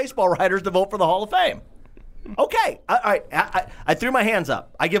need the baseball writers to vote for the Hall of Fame? Okay. All right. I threw my hands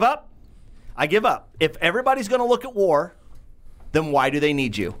up. I give up. If everybody's going to look at WAR, then why do they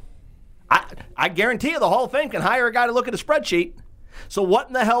need you? I guarantee you the Hall of Fame can hire a guy to look at a spreadsheet. So what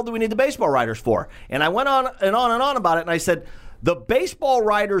in the hell do we need the baseball writers for? And I went on and on and on about it, and I said, the baseball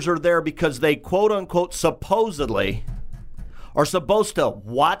writers are there because they, quote unquote, supposedly are supposed to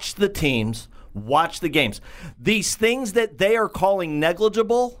watch the teams, watch the games. These things that they are calling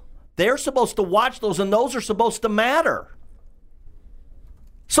negligible, they're supposed to watch those, and those are supposed to matter.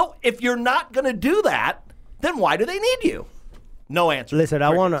 So if you're not going to do that, then why do they need you? No answer. Listen, I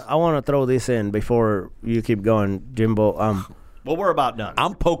wanna throw this in before you keep going, Jimbo. Well, we're about done.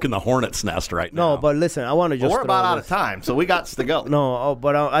 I'm poking the hornet's nest right now. No, but listen, I want to just. Well, we're about out of time, so we got to go. No,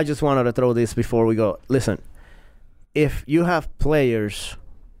 but I just wanted to throw this before we go. Listen, if you have players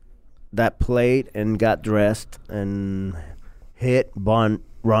that played and got dressed and hit, bunt,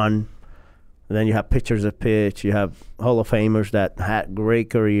 run, and then you have pitchers that pitch, you have Hall of Famers that had great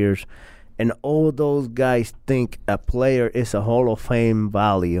careers, and all those guys think a player is a Hall of Fame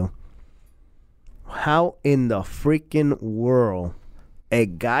value. How in the freaking world a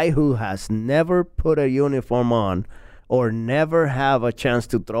guy who has never put a uniform on or never have a chance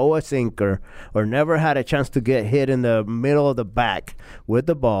to throw a sinker or never had a chance to get hit in the middle of the back with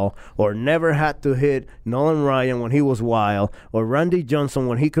the ball or never had to hit Nolan Ryan when he was wild or Randy Johnson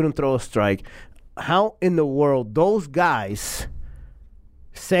when he couldn't throw a strike, how in the world those guys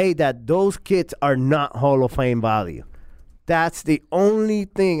say that those kids are not Hall of Fame value? That's the only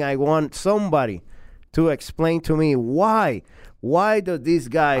thing I want somebody to explain to me why do these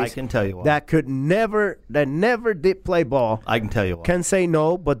guys I can tell you why. that never did play ball I can tell you why. Can say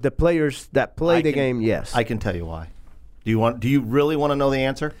no, but the players that play the game, yes. I can tell you why. Do you really want to know the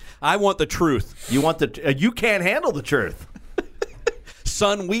answer? I want the truth. You want you can't handle the truth.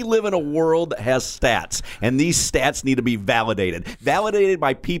 Son, we live in a world that has stats, and these stats need to be validated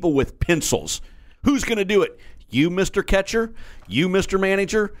by people with pencils. Who's going to do it? You, Mr. Catcher? You, Mr.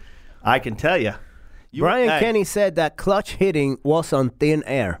 Manager? I can tell you. Brian Kenny said that clutch hitting was on thin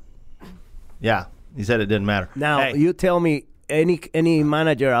air. Yeah, he said it didn't matter. Now, you tell me any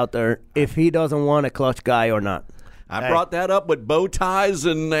manager out there if he doesn't want a clutch guy or not. I brought that up with bow ties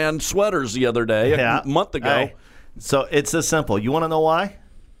and sweaters the other day, a month ago. Hey. So it's this simple. You want to know why?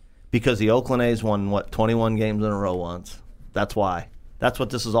 Because the Oakland A's won, 21 games in a row once. That's why. That's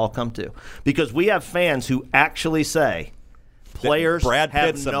what this has all come to. Because we have fans who actually say players Brad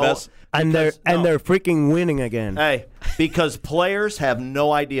Pitt's have the no... best. And they're freaking winning again. Hey, because players have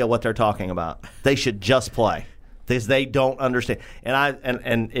no idea what they're talking about. They should just play. Because they don't understand.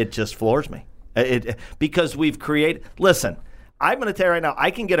 And it just floors me. Because we've created... Listen, I'm going to tell you right now,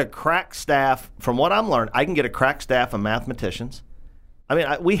 I can get a crack staff, from what I'm learning, I can get a crack staff of mathematicians. I mean,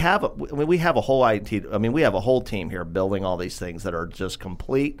 we have a whole IT. I mean, we have a whole team here building all these things that are just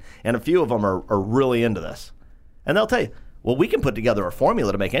complete, and a few of them are really into this. And they'll tell you, well, we can put together a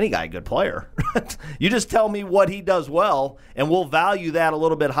formula to make any guy a good player. You just tell me what he does well, and we'll value that a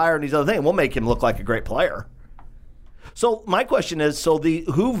little bit higher than these other things. And we'll make him look like a great player. So my question is,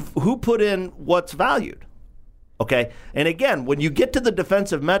 who put in what's valued? Okay, and again, when you get to the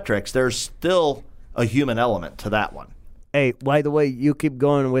defensive metrics, there's still a human element to that one. Hey, by the way, you keep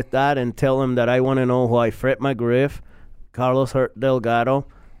going with that and tell him that I want to know why Fred McGriff, Carlos Delgado,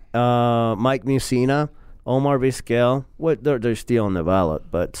 Mike Mussina, Omar Vizquel, they're still on the ballot,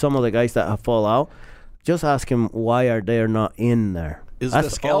 but some of the guys that have fall out, just ask him why are they not in there. Is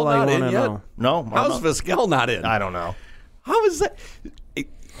That's Vizquel all I not in wanna yet? know. No. How's Vizquel not in? I don't know. How is that?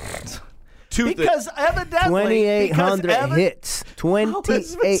 Because evidently 2,800 hits. How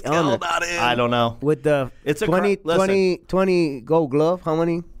is Vizquel 2,800. not in? I don't know. With the It's a 20 Gold Glove, how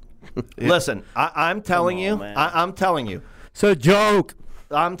many? Listen, I'm telling Come you. on, man. I'm telling you. It's a joke.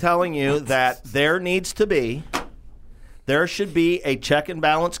 I'm telling you that there should be a check and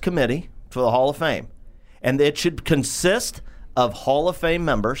balance committee for the Hall of Fame. And it should consist of Hall of Fame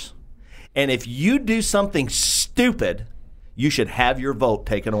members. And if you do something stupid, you should have your vote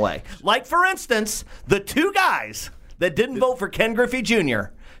taken away. Like, for instance, the two guys that didn't vote for Ken Griffey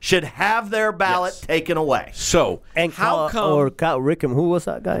Jr. should have their ballot taken away. So, And how come? Or Cal Rickham, who was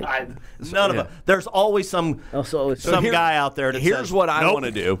that guy? None of them. There's always some guy out there that Here's says, what I "Nope." want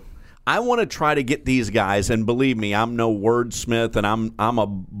to do. I want to try to get these guys, and believe me, I'm no wordsmith, and I'm a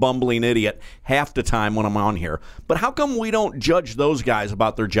bumbling idiot half the time when I'm on here. But how come we don't judge those guys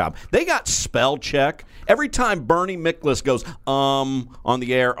about their job? They got spell check. Every time Bernie Miklasz goes, on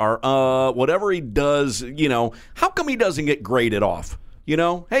the air, or whatever he does, how come he doesn't get graded off?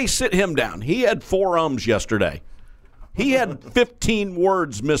 Hey, sit him down. He had 4 ums yesterday. He had 15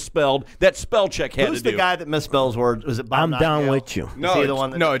 words misspelled that spell check had Who's to do. the guy that misspells words? Was it Bob I'm down Nightingale? with you. Is he the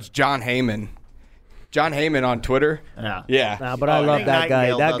one that- It's John Heyman. John Heyman on Twitter. Yeah. Nah, but I love Nick that guy.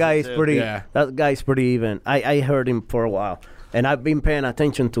 Nightingale That does guy it is too. pretty. Yeah. That guy's pretty even. I heard him for a while, and I've been paying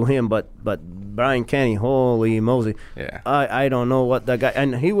attention to him. But Brian Kenny, holy moly! Yeah. I don't know what that guy.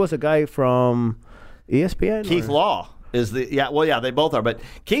 And he was a guy from ESPN. Keith Law is the they both are, but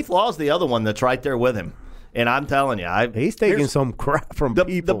Keith Law is the other one that's right there with him. And I'm telling you, He's taking some crap from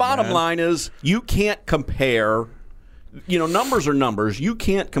people. The bottom man. line is you can't compare. Numbers are numbers. You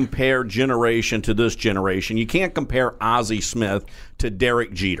can't compare generation to this generation. You can't compare Ozzie Smith to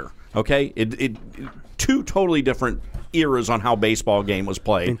Derek Jeter. Okay, it two totally different eras on how baseball game was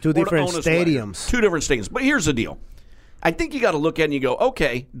played In two Or to different own us later. stadiums. Two different stadiums. But here's the deal. I think you got to look at it and you go,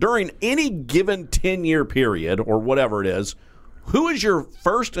 okay, during any given 10-year period or whatever it is, who is your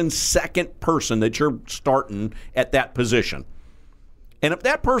first and second person that you're starting at that position? And if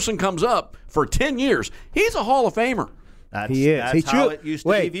that person comes up for 10 years, he's a Hall of Famer. He is. That's He how should- it used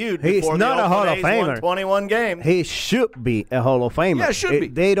wait, to be viewed he's before not the a Hall of Oakland A's won Famer. 21 games. He should be a Hall of Famer. Yeah, it should be.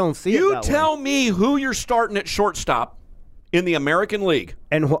 They don't see it You that tell way. me who you're starting at shortstop in the American League.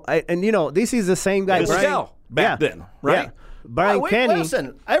 And this is the same guy. Vizquel back then, right? Yeah. Brian Kenny.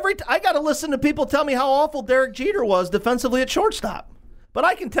 Listen, I got to listen to people tell me how awful Derek Jeter was defensively at shortstop. But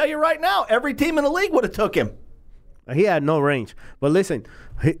I can tell you right now, every team in the league would have took him. He had no range. But listen,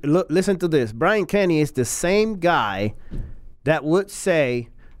 listen to this. Brian Kenny is the same guy that would say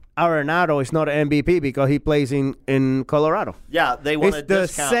Arenado is not an MVP because he plays in Colorado. Yeah, they want to It's the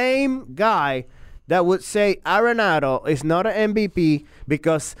discount. same guy that would say Arenado is not an MVP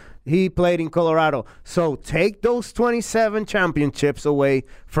because he played in Colorado. So take those 27 championships away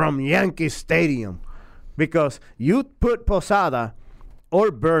from Yankee Stadium because you put Posada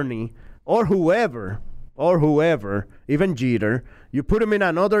or Bernie or whoever, even Jeter, you put him in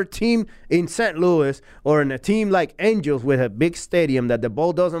another team in St. Louis or in a team like Angels with a big stadium that the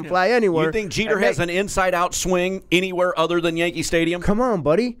ball doesn't fly anywhere. You think Jeter and has an inside-out swing anywhere other than Yankee Stadium? Come on,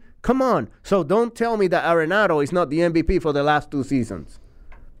 buddy. Come on. So don't tell me that Arenado is not the MVP for the last 2 seasons.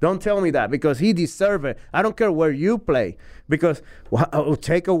 Don't tell me that because he deserves it. I don't care where you play because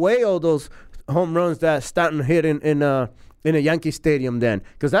take away all those home runs that Stanton hit in a Yankee Stadium then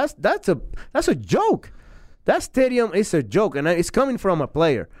because that's a joke. That stadium is a joke, and it's coming from a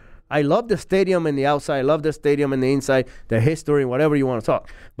player. I love the stadium and the outside. I love the stadium and the inside, the history, whatever you want to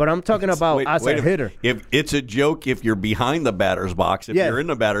talk. But I'm talking about as a hitter. If it's a joke, if you're behind the batter's box, if Yeah. you're in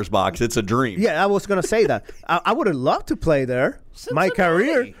the batter's box, it's a dream. Yeah, I was going to say that. I would have loved to play there. My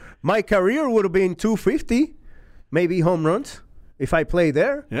career would have been 250, maybe home runs if I played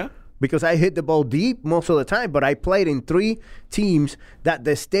there. Yeah. Because I hit the ball deep most of the time, but I played in 3 teams that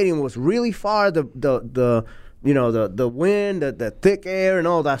the stadium was really far, the wind, the thick air, and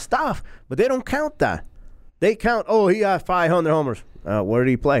all that stuff. But they don't count that. They count, he had 500 homers. Where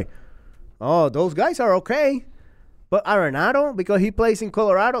did he play? Oh, those guys are okay. But Arenado, because he plays in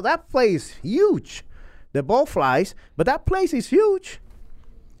Colorado, that place is huge. The ball flies, but that place is huge.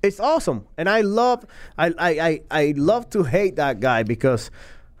 It's awesome, and I love to hate that guy because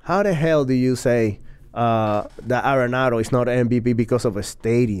how the hell do you say that Arenado is not an MVP because of a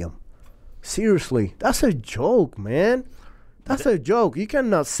stadium? Seriously, that's a joke, man. That's a joke. You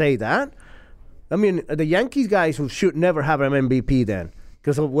cannot say that. I mean, the Yankees guys who should never have an MVP then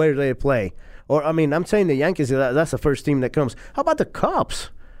because of where they play. Or, I mean, I'm saying the Yankees, that's the first team that comes. How about the Cubs?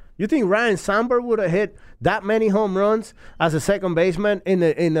 You think Ryan Sandberg would have hit that many home runs as a second baseman in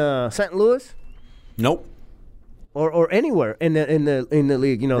St. Louis? Nope. Or anywhere in the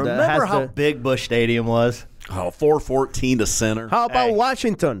league? You know, remember how big Busch Stadium was? Oh, 414 to center. How about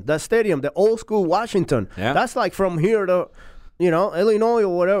Washington? That stadium, the old school Washington. Yeah. That's like from here to, Illinois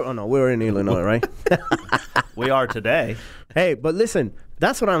or whatever. Oh no, we're in Illinois, right? We are today. Hey, but listen,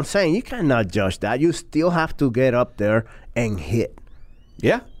 that's what I'm saying. You cannot judge that. You still have to get up there and hit.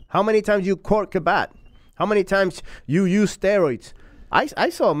 Yeah. How many times you cork a bat? How many times you use steroids? I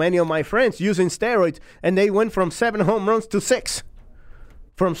saw many of my friends using steroids, and they went from 7 home runs to 6,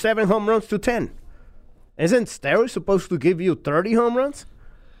 from 7 home runs to 10. Isn't steroids supposed to give you 30 home runs?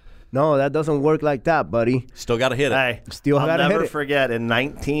 No, that doesn't work like that, buddy. Still got to hit it. Hey, Still got to hit it. I'll never forget, in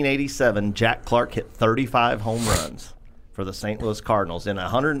 1987, Jack Clark hit 35 home runs for the St. Louis Cardinals. He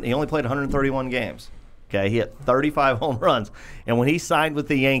only played 131 games. Okay, he hit 35 home runs. And when he signed with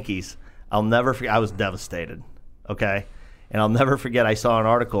the Yankees, I'll never forget, I was devastated. Okay? And I'll never forget, I saw an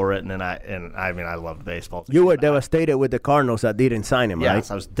article written, and I mean, I loved baseball. You were devastated with the Cardinals that didn't sign him, right?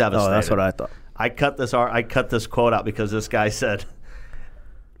 Yes, I was devastated. Oh, that's what I thought. I cut this quote out because this guy said,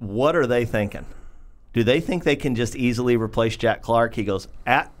 what are they thinking? Do they think they can just easily replace Jack Clark? He goes,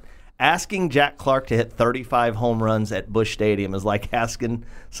 asking Jack Clark to hit 35 home runs at Busch Stadium is like asking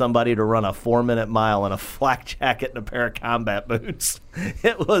somebody to run a 4-minute mile in a flak jacket and a pair of combat boots.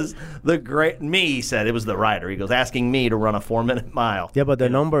 It was he said, it was the writer. He goes, asking me to run a 4-minute mile. Yeah, but the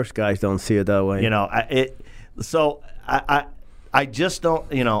numbers guys don't see it that way. I just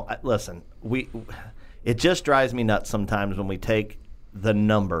don't, listen, it just drives me nuts sometimes when we take the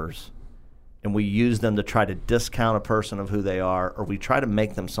numbers and we use them to try to discount a person of who they are, or we try to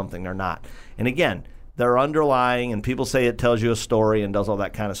make them something they're not. And again, they're underlying, and people say it tells you a story and does all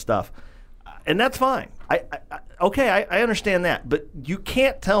that kind of stuff. And that's fine. I understand that. But you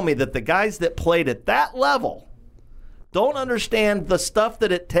can't tell me that the guys that played at that level don't understand the stuff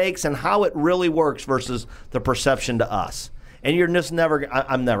that it takes and how it really works versus the perception to us. And you're just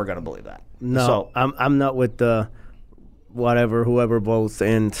I'm never going to believe that. No, so, I'm not with the whoever votes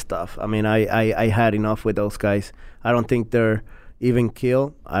in stuff. I mean, I had enough with those guys. I don't think they're even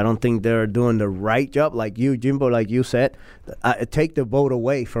killed. I don't think they're doing the right job. Like you, Jimbo, like you said, take the vote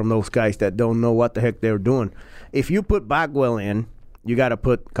away from those guys that don't know what the heck they're doing. If you put Bagwell in, you got to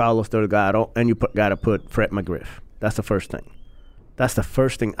put Carlos Delgado, and you got to put Fred McGriff. That's the first thing. That's the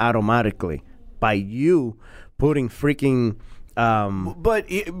first thing automatically. By you putting freaking...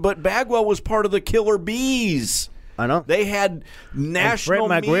 But Bagwell was part of the Killer Bees. I know. They had national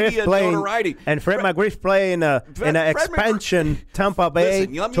media notoriety. And Fred McGriff playing in an expansion Tampa Bay,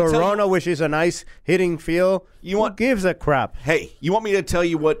 Toronto, which is a nice hitting field. Who gives a crap? Hey, you want me to tell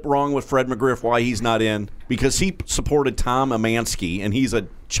you what's wrong with Fred McGriff, why he's not in? Because he supported Tom Amansky, and he's a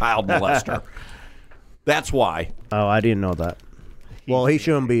child molester. That's why. Oh, I didn't know that. Well, he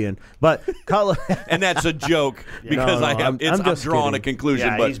shouldn't be in. But and that's a joke because I'm drawing a conclusion.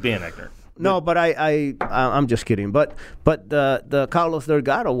 Yeah, but he's being ignorant. No, but I'm just kidding. But the Carlos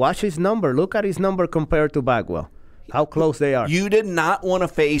Delgado, watch his number. Look at his number compared to Bagwell. How close they are. You did not want to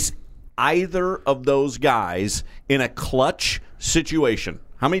face either of those guys in a clutch situation.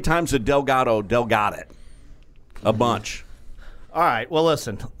 How many times did Delgado it? A bunch. All right. Well,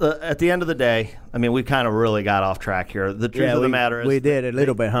 listen. At the end of the day, I mean, we kind of really got off track here. The truth of the matter is, we did a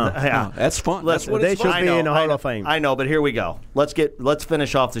little bit, huh? Yeah, that's fun. Listen, they should be in the Hall of Fame. I know, but here we go. Let's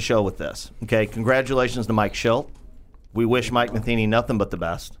finish off the show with this. Okay. Congratulations to Mike Shildt. We wish Mike Matheny nothing but the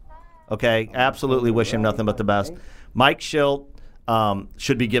best. Okay. Absolutely wish him nothing but the best. Mike Shildt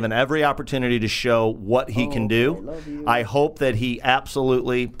should be given every opportunity to show what he can do. I hope that he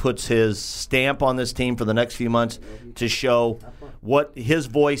absolutely puts his stamp on this team for the next few months to show what his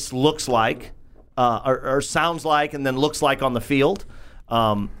voice looks like or sounds like and then looks like on the field.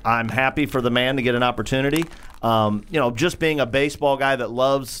 I'm happy for the man to get an opportunity. Just being a baseball guy that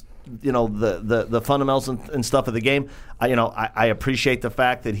loves the fundamentals and stuff of the game. I appreciate the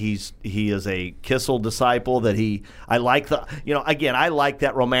fact that he is a Kissel disciple. I like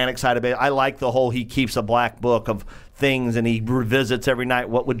that romantic side of it. I like the whole he keeps a black book of things and he revisits every night.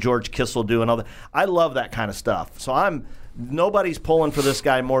 What would George Kissel do and all that? I love that kind of stuff. So nobody's pulling for this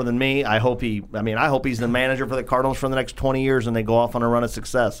guy more than me. I hope he's the manager for the Cardinals for the next 20 years and they go off on a run of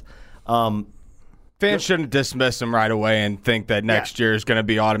success. Fans shouldn't dismiss him right away and think that next year is going to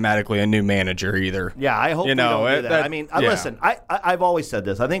be automatically a new manager either. Yeah, I hope we don't do that. Listen, I've always said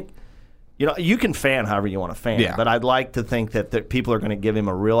this. I think, you can fan however you want to fan, but I'd like to think that people are going to give him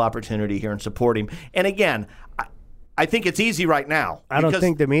a real opportunity here and support him. And again, I think it's easy right now. I don't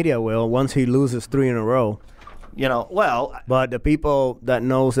think the media will once he loses 3 in a row. But the people that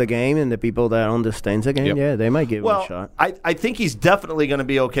knows the game and the people that understands the game, they might give him a shot. I think he's definitely going to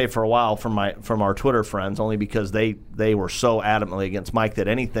be okay for a while from our Twitter friends, only because they were so adamantly against Mike that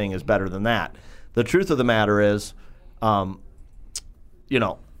anything is better than that. The truth of the matter is,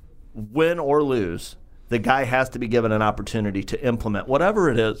 win or lose, the guy has to be given an opportunity to implement whatever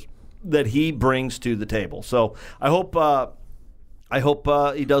it is that he brings to the table. So I hope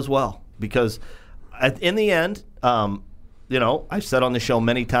he does well, because in the end, I've said on the show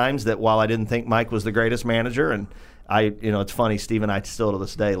many times that while I didn't think Mike was the greatest manager, and it's funny, Steve and I still to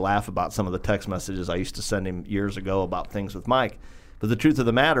this day laugh about some of the text messages I used to send him years ago about things with Mike. But the truth of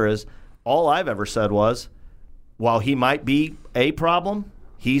the matter is, all I've ever said was, while he might be a problem,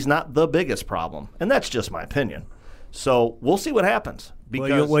 he's not the biggest problem. And that's just my opinion. So we'll see what happens.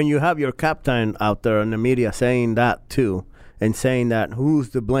 Because when you have your captain out there in the media saying that too, and saying that who's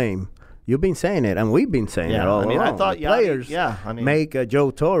to blame, you've been saying it, and we've been saying it all along. I thought the players make a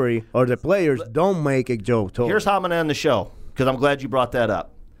Joe Torre, or the players don't make a Joe Torre. Here's how I'm going to end the show, because I'm glad you brought that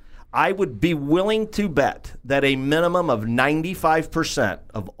up. I would be willing to bet that a minimum of 95%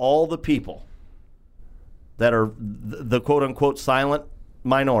 of all the people that are the quote-unquote silent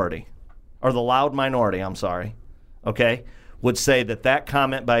minority, or the loud minority, okay, would say that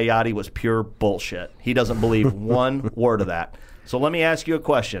comment by Yadi was pure bullshit. He doesn't believe one word of that. So let me ask you a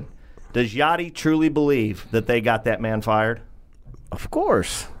question. Does Yadi truly believe that they got that man fired? Of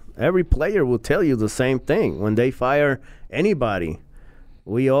course. Every player will tell you the same thing. When they fire anybody,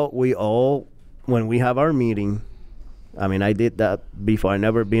 we all when we have our meeting, I did that before. I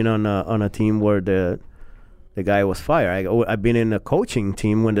never been on a team where the guy was fired. I've been in a coaching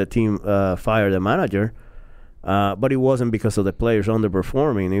team when the team fired the manager, but it wasn't because of the players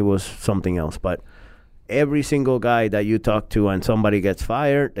underperforming. It was something else. But every single guy that you talk to and somebody gets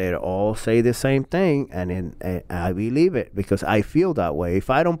fired, they all say the same thing, and I believe it because I feel that way. If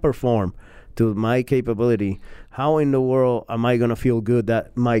I don't perform to my capability, how in the world am I going to feel good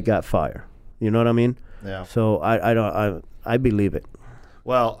that Mike got fired? You know what I mean? Yeah. So I believe it.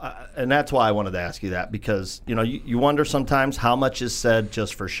 Well, and that's why I wanted to ask you that, because you wonder sometimes how much is said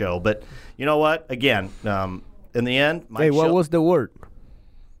just for show. But you know what? Again, in the end, Mike what was the word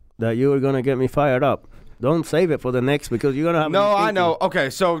that you were going to get me fired up? Don't save it for the next, because you're gonna have. No, I know.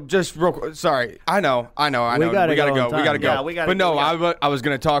 Okay, so just real quick. Sorry, I know. We gotta go. Yeah, we gotta. But no, I was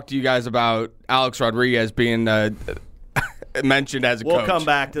gonna talk to you guys about Alex Rodriguez being mentioned as a coach. We'll come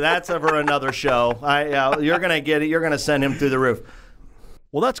back to that for another show. You're gonna get it. You're gonna send him through the roof.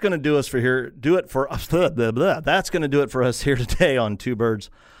 Well, that's gonna do us for here. Do it for us. That's gonna do it for us here today on Two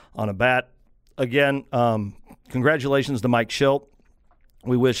Birds on a Bat. Again, congratulations to Mike Shildt.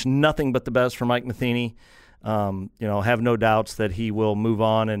 We wish nothing but the best for Mike Matheny. Have no doubts that he will move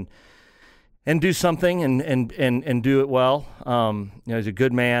on and do something and do it well. He's a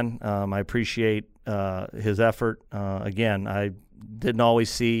good man. I appreciate his effort. Again, I didn't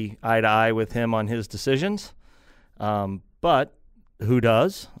always see eye to eye with him on his decisions, but who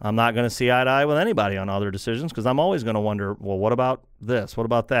does? I'm not going to see eye to eye with anybody on other decisions, because I'm always going to wonder, well, what about this? What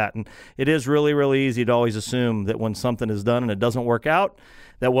about that? And it is really, really easy to always assume that when something is done and it doesn't work out,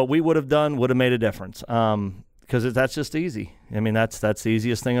 that what we would have done would have made a difference, because that's just easy. That's the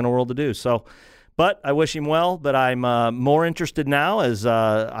easiest thing in the world to do. So, but I wish him well. But I'm more interested now, as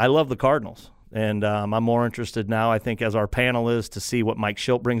I love the Cardinals, and I'm more interested now, I think, as our panel is, to see what Mike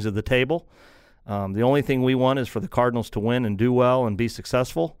Shildt brings to the table. The only thing we want is for the Cardinals to win and do well and be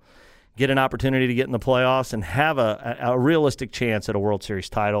successful, get an opportunity to get in the playoffs, and have a realistic chance at a World Series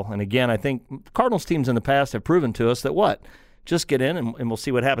title. And again, I think Cardinals teams in the past have proven to us that just get in and we'll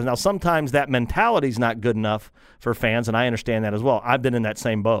see what happens. Now, sometimes that mentality is not good enough for fans, and I understand that as well. I've been in that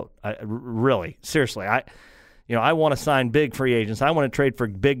same boat. Really, seriously. I want to sign big free agents. I want to trade for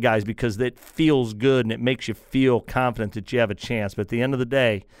big guys because it feels good and it makes you feel confident that you have a chance. But at the end of the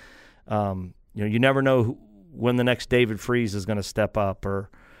day, you never know when the next David Freese is going to step up,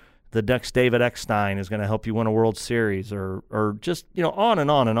 or the next David Eckstein is going to help you win a World Series, or just, on and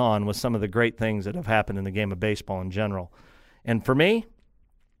on and on with some of the great things that have happened in the game of baseball in general. And for me,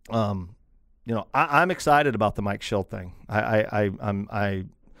 I'm excited about the Mike Shildt thing.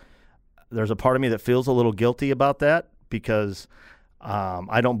 There's a part of me that feels a little guilty about that, because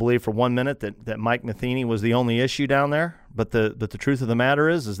I don't believe for 1 minute that Mike Matheny was the only issue down there. But the truth of the matter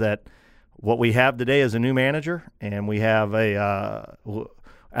is that what we have today is a new manager, and we have an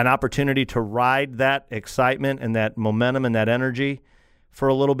opportunity to ride that excitement and that momentum and that energy for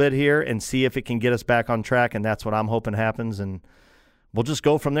a little bit here and see if it can get us back on track, and that's what I'm hoping happens, and we'll just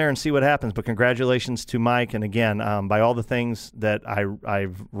go from there and see what happens. But congratulations to Mike, and again, by all the things that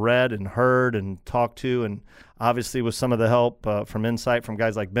I've read and heard and talked to, and obviously with some of the help from insight from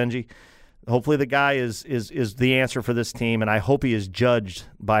guys like Benji, hopefully the guy is the answer for this team, and I hope he is judged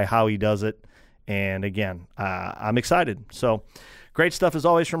by how he does it. And again, I'm excited. So great stuff as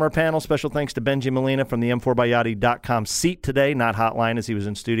always from our panel. Special thanks to Benji Molina from the M4byYachty.com seat today, not hotline as he was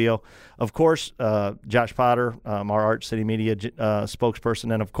in studio. Of course, Josh Potter, our Art City Media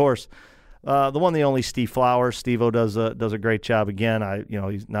spokesperson, and of course, the one, the only Steve Flowers. Steve-O does a great job again.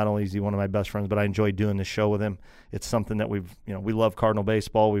 He's not only is he one of my best friends, but I enjoy doing this show with him. It's something that we love Cardinal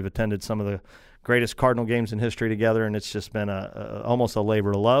baseball. We've attended some of the greatest Cardinal games in history together, and it's just been almost a labor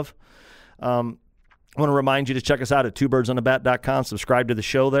of love. I want to remind you to check us out at twobirdsonabat.com. Subscribe to the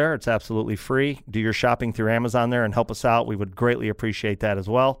show there. It's absolutely free. Do your shopping through Amazon there and help us out. We would greatly appreciate that as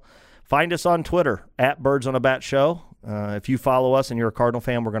well. Find us on Twitter, @BirdsOnABat If you follow us and you're a Cardinal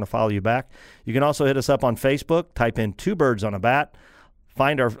fan, we're going to follow you back. You can also hit us up on Facebook. Type in 2 Birds on a Bat.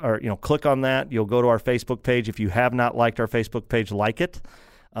 Find click on that. You'll go to our Facebook page. If you have not liked our Facebook page, like it.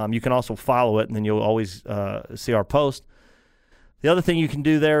 You can also follow it, and then you'll always see our post. The other thing you can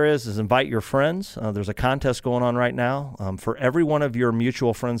do there is invite your friends. There's a contest going on right now. For every one of your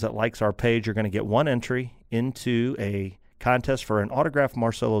mutual friends that likes our page, you're going to get one entry into a contest for an autographed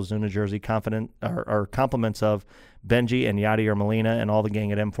Marcell Ozuna jersey, compliments of Benji and Yadier Molina and all the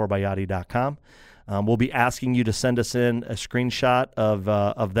gang at M4byYachty.com. We'll be asking you to send us in a screenshot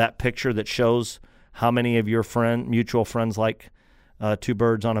of that picture that shows how many of your mutual friends like 2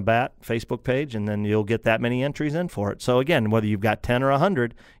 Birds on a Bat Facebook page, and then you'll get that many entries in for it. So again, whether you've got 10 or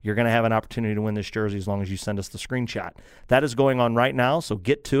 100, you're going to have an opportunity to win this jersey as long as you send us the screenshot. That is going on right now, so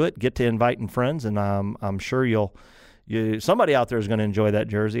get to it, get to inviting friends, and I'm sure somebody out there is going to enjoy that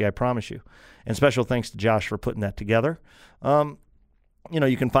jersey, I promise you. And special thanks to Josh for putting that together.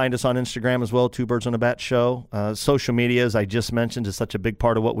 You can find us on Instagram as well, 2 Birds on a Bat Show. Social media, as I just mentioned, is such a big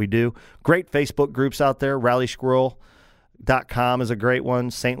part of what we do. Great Facebook groups out there. RallySquirrel.com is a great one.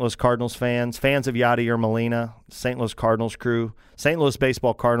 St. Louis Cardinals fans of Yadier Molina, St. Louis Cardinals crew. St. Louis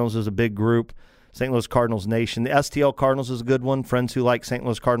Baseball Cardinals is a big group. St. Louis Cardinals Nation. The STL Cardinals is a good one. Friends who like St.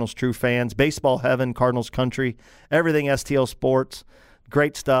 Louis Cardinals true fans. Baseball Heaven, Cardinals Country, everything STL Sports.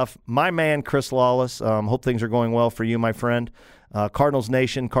 Great stuff. My man, Chris Lawless. Hope things are going well for you, my friend. Cardinals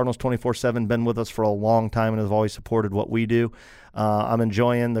Nation, Cardinals 24/7, been with us for a long time and have always supported what we do. I'm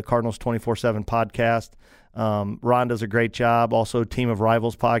enjoying the Cardinals 24/7 podcast. Ron does a great job. Also, Team of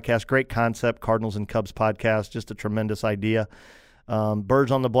Rivals podcast. Great concept. Cardinals and Cubs podcast. Just a tremendous idea.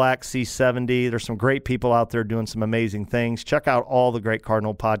 Birds on the Black, C70. There's some great people out there doing some amazing things. Check out all the great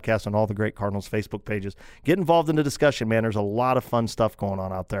Cardinal podcasts on all the great Cardinals Facebook pages. Get involved in the discussion, man. There's a lot of fun stuff going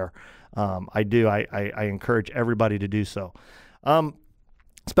on out there. I encourage everybody to do so.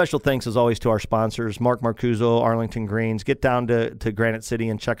 Special thanks, as always, to our sponsors, Mark Marcuzzo, Arlington Greens. Get down to Granite City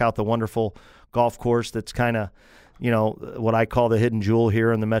and check out the wonderful golf course that's kind of, what I call the hidden jewel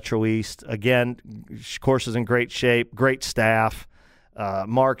here in the Metro East. Again, course is in great shape, great staff.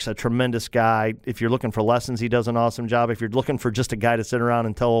 Mark's a tremendous guy. If you're looking for lessons, he does an awesome job. If you're looking for just a guy to sit around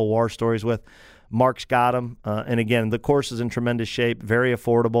and tell old war stories with, Mark's got him. And again, the course is in tremendous shape, very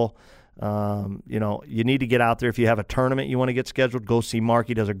affordable. You need to get out there. If you have a tournament you want to get scheduled, go see Mark.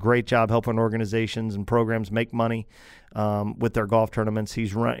 He does a great job helping organizations and programs make money with their golf tournaments.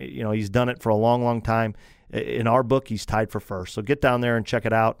 He's done it for a long, long time. In our book, he's tied for first. So get down there and check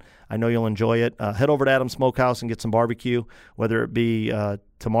it out. I know you'll enjoy it. Head over to Adams Smokehouse and get some barbecue, whether it be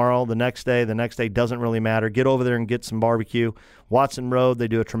tomorrow, the next day doesn't really matter. Get over there and get some barbecue. Watson Road, they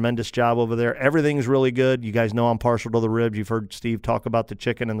do a tremendous job over there. Everything's really good. You guys know I'm partial to the ribs. You've heard Steve talk about the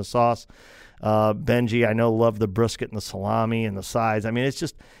chicken and the sauce. Benji, I know, love the brisket and the salami and the sides. I mean,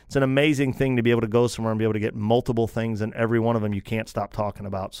 it's an amazing thing to be able to go somewhere and be able to get multiple things, and every one of them you can't stop talking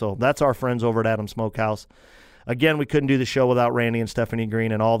about. So that's our friends over at Adams Smokehouse. Again, we couldn't do the show without Randy and Stephanie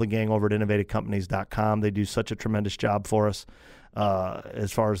Green and all the gang over at InnovativeCompanies.com. They do such a tremendous job for us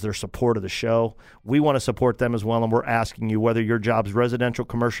as far as their support of the show. We want to support them as well, and we're asking you whether your job's residential,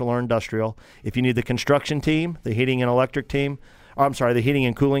 commercial, or industrial. If you need the construction team, the heating and electric team, the heating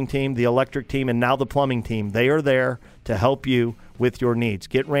and cooling team, the electric team, and now the plumbing team, they are there to help you with your needs.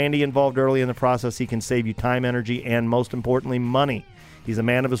 Get Randy involved early in the process. He can save you time, energy, and most importantly, money. He's a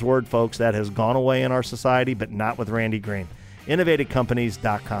man of his word, folks. That has gone away in our society, but not with Randy Green.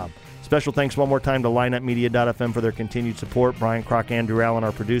 InnovativeCompanies.com. Special thanks one more time to LineUpMedia.fm for their continued support. Brian Kroc, Andrew Allen,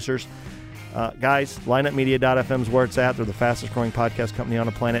 our producers. Guys, LineUpMedia.fm is where it's at. They're the fastest growing podcast company on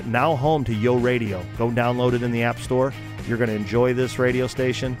the planet. Now home to Yo Radio. Go download it in the App Store You're going to enjoy this radio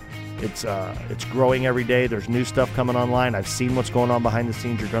station. It's growing every day. There's new stuff coming online. I've seen what's going on behind the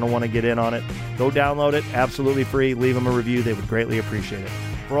scenes. You're going to want to get in on it. Go download it. Absolutely free. Leave them a review. They would greatly appreciate it.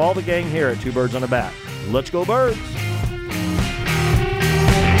 For all the gang here at Two Birds on a Bat, let's go Birds!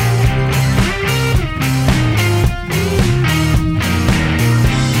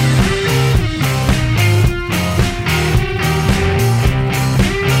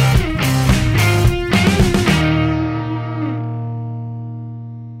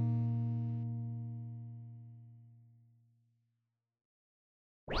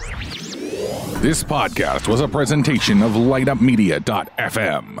 This podcast was a presentation of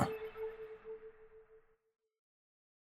LightUpMedia.fm.